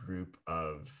group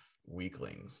of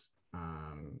weaklings.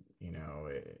 I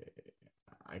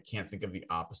can't think of the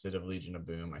opposite of Legion of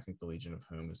Boom. I think the Legion of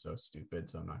Whom is so stupid,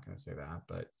 so I'm not going to say that.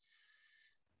 But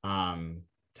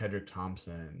Tedrick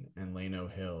Thompson and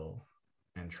Lano Hill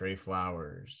and Trey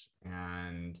Flowers,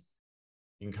 and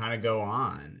you can kind of go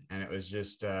on. And it was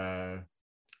just a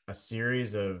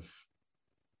series of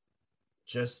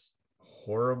just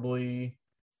horribly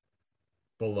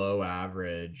below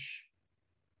average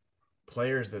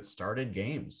players that started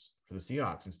games for the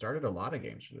Seahawks and started a lot of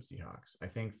games for the Seahawks. I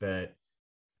think that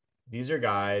these are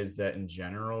guys that in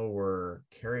general were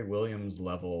Kerry Williams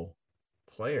level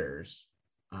players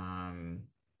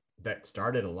that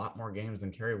started a lot more games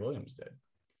than Kerry Williams did.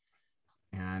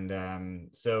 And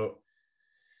so,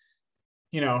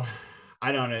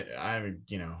 I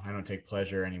don't take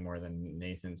pleasure any more than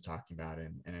Nathan's talking about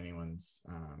in anyone's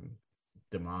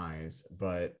demise,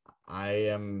 but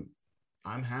I'm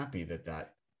happy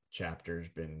that chapter's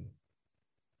been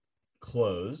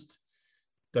closed.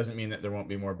 Doesn't mean that there won't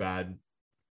be more bad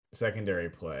secondary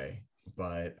play,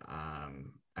 but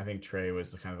I think Trey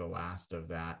was kind of the last of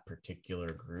that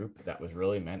particular group that was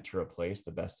really meant to replace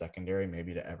the best secondary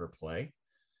maybe to ever play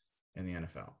in the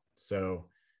NFL. So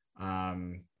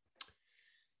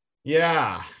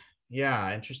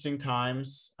interesting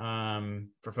times.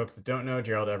 For folks that don't know,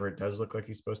 Gerald Everett does look like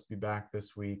he's supposed to be back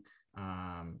this week.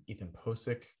 Ethan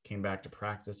Posick came back to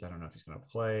practice. I don't know if he's going to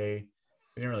play.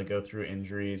 We didn't really go through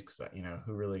injuries because,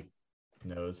 who really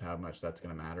knows how much that's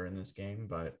going to matter in this game.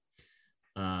 But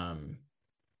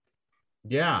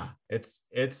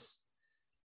it's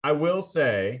I will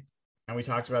say, and we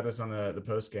talked about this on the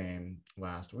post game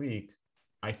last week,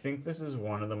 I think this is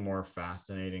one of the more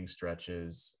fascinating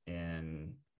stretches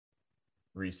in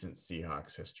recent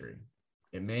Seahawks history.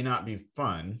 It may not be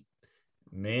fun,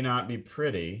 may not be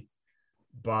pretty,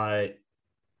 but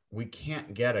we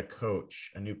can't get a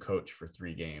new coach for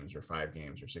 3 games or 5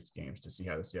 games or 6 games to see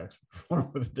how the Seahawks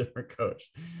perform with a different coach.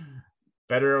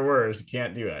 Better or worse, you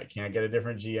can't do it. Can't get a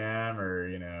different GM or,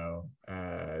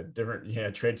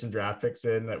 trade some draft picks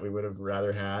in that we would have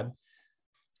rather had.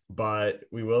 But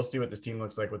we will see what this team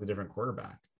looks like with a different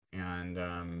quarterback.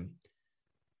 And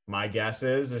my guess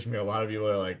is there's going to be a lot of people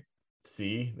that are like,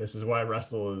 see, this is why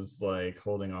Russell is like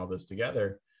holding all this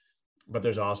together. But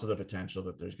there's also the potential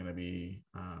that there's going to be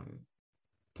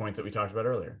points that we talked about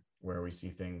earlier where we see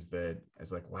things that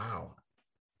it's like, wow,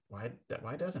 why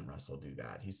doesn't Russell do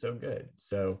that? He's so good.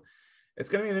 So it's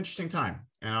going to be an interesting time.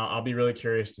 And I'll be really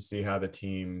curious to see how the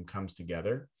team comes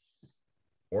together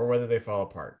or whether they fall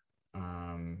apart.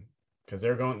 Because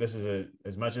this is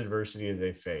as much adversity as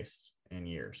they've faced in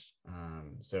years.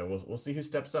 So we'll see who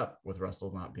steps up with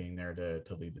Russell not being there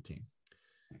to lead the team.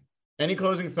 Any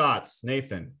closing thoughts,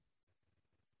 Nathan?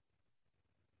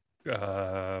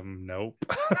 Nope.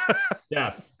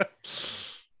 Jeff?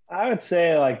 I would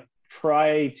say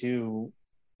try to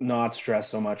not stress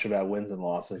so much about wins and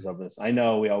losses of this. I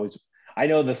know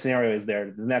the scenario is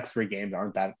there. The next 3 games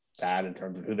aren't that bad in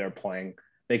terms of who they're playing.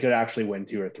 They could actually win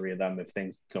 2 or 3 of them if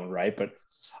things go right. But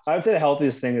I would say the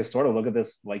healthiest thing is sort of look at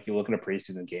this like you look at a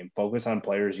preseason game. Focus on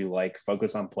players you like.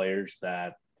 Focus on players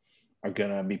that are going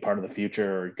to be part of the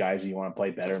future or guys you want to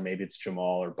play better. Maybe it's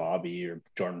Jamal or Bobby or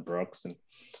Jordan Brooks. And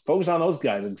focus on those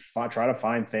guys and try to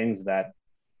find things that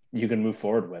you can move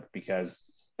forward with because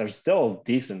there's still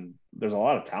there's a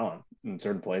lot of talent in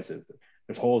certain places.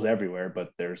 there's holes everywhere,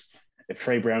 but if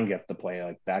Trey Brown gets to play,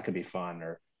 like that could be fun.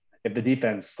 Or if the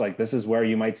defense, like this is where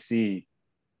you might see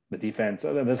the defense.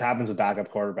 This happens with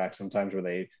backup quarterbacks sometimes where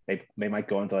they might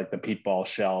go into like the Pete Ball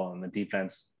shell and the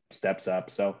defense steps up.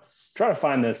 So try to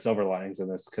find the silver linings in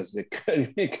this because it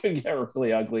could get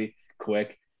really ugly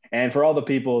quick. And for all the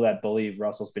people that believe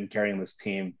Russell's been carrying this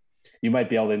team, you might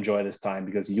be able to enjoy this time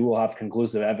because you will have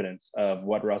conclusive evidence of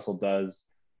what Russell does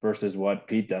versus what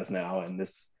Pete does now. And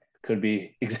this could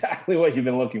be exactly what you've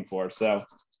been looking for. So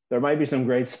there might be some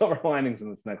great silver linings in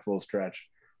this next little stretch.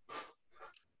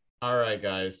 All right,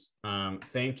 guys.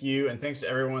 Thank you. And thanks to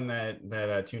everyone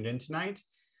that tuned in tonight.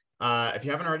 If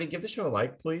you haven't already, give the show a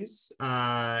like, please.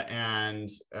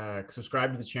 And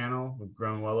subscribe to the channel. We've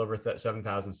grown well over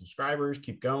 7,000 subscribers.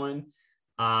 Keep going.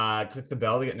 Click the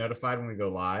bell to get notified when we go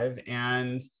live.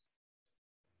 And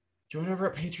join over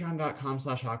at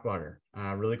patreon.com/hawkblogger.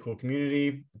 Really cool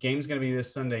community. Game's going to be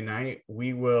this Sunday night.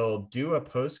 We will do a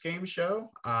post-game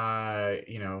show.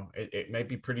 It might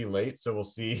be pretty late, so we'll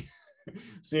see.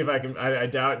 See if I can. I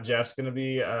doubt Jeff's going to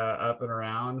be up and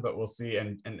around, but we'll see.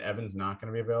 And Evan's not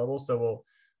going to be available, so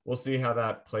we'll see how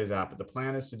that plays out. But the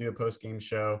plan is to do a post-game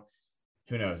show.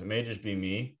 Who knows? It may just be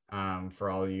me for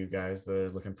all of you guys that are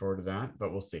looking forward to that,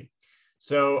 but we'll see.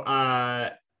 So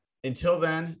until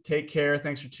then, take care.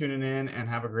 Thanks for tuning in and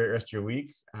have a great rest of your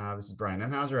week. This is Brian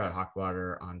Nemhauser at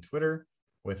Hawkblogger on Twitter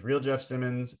with Real Jeff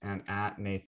Simmons and at Nathan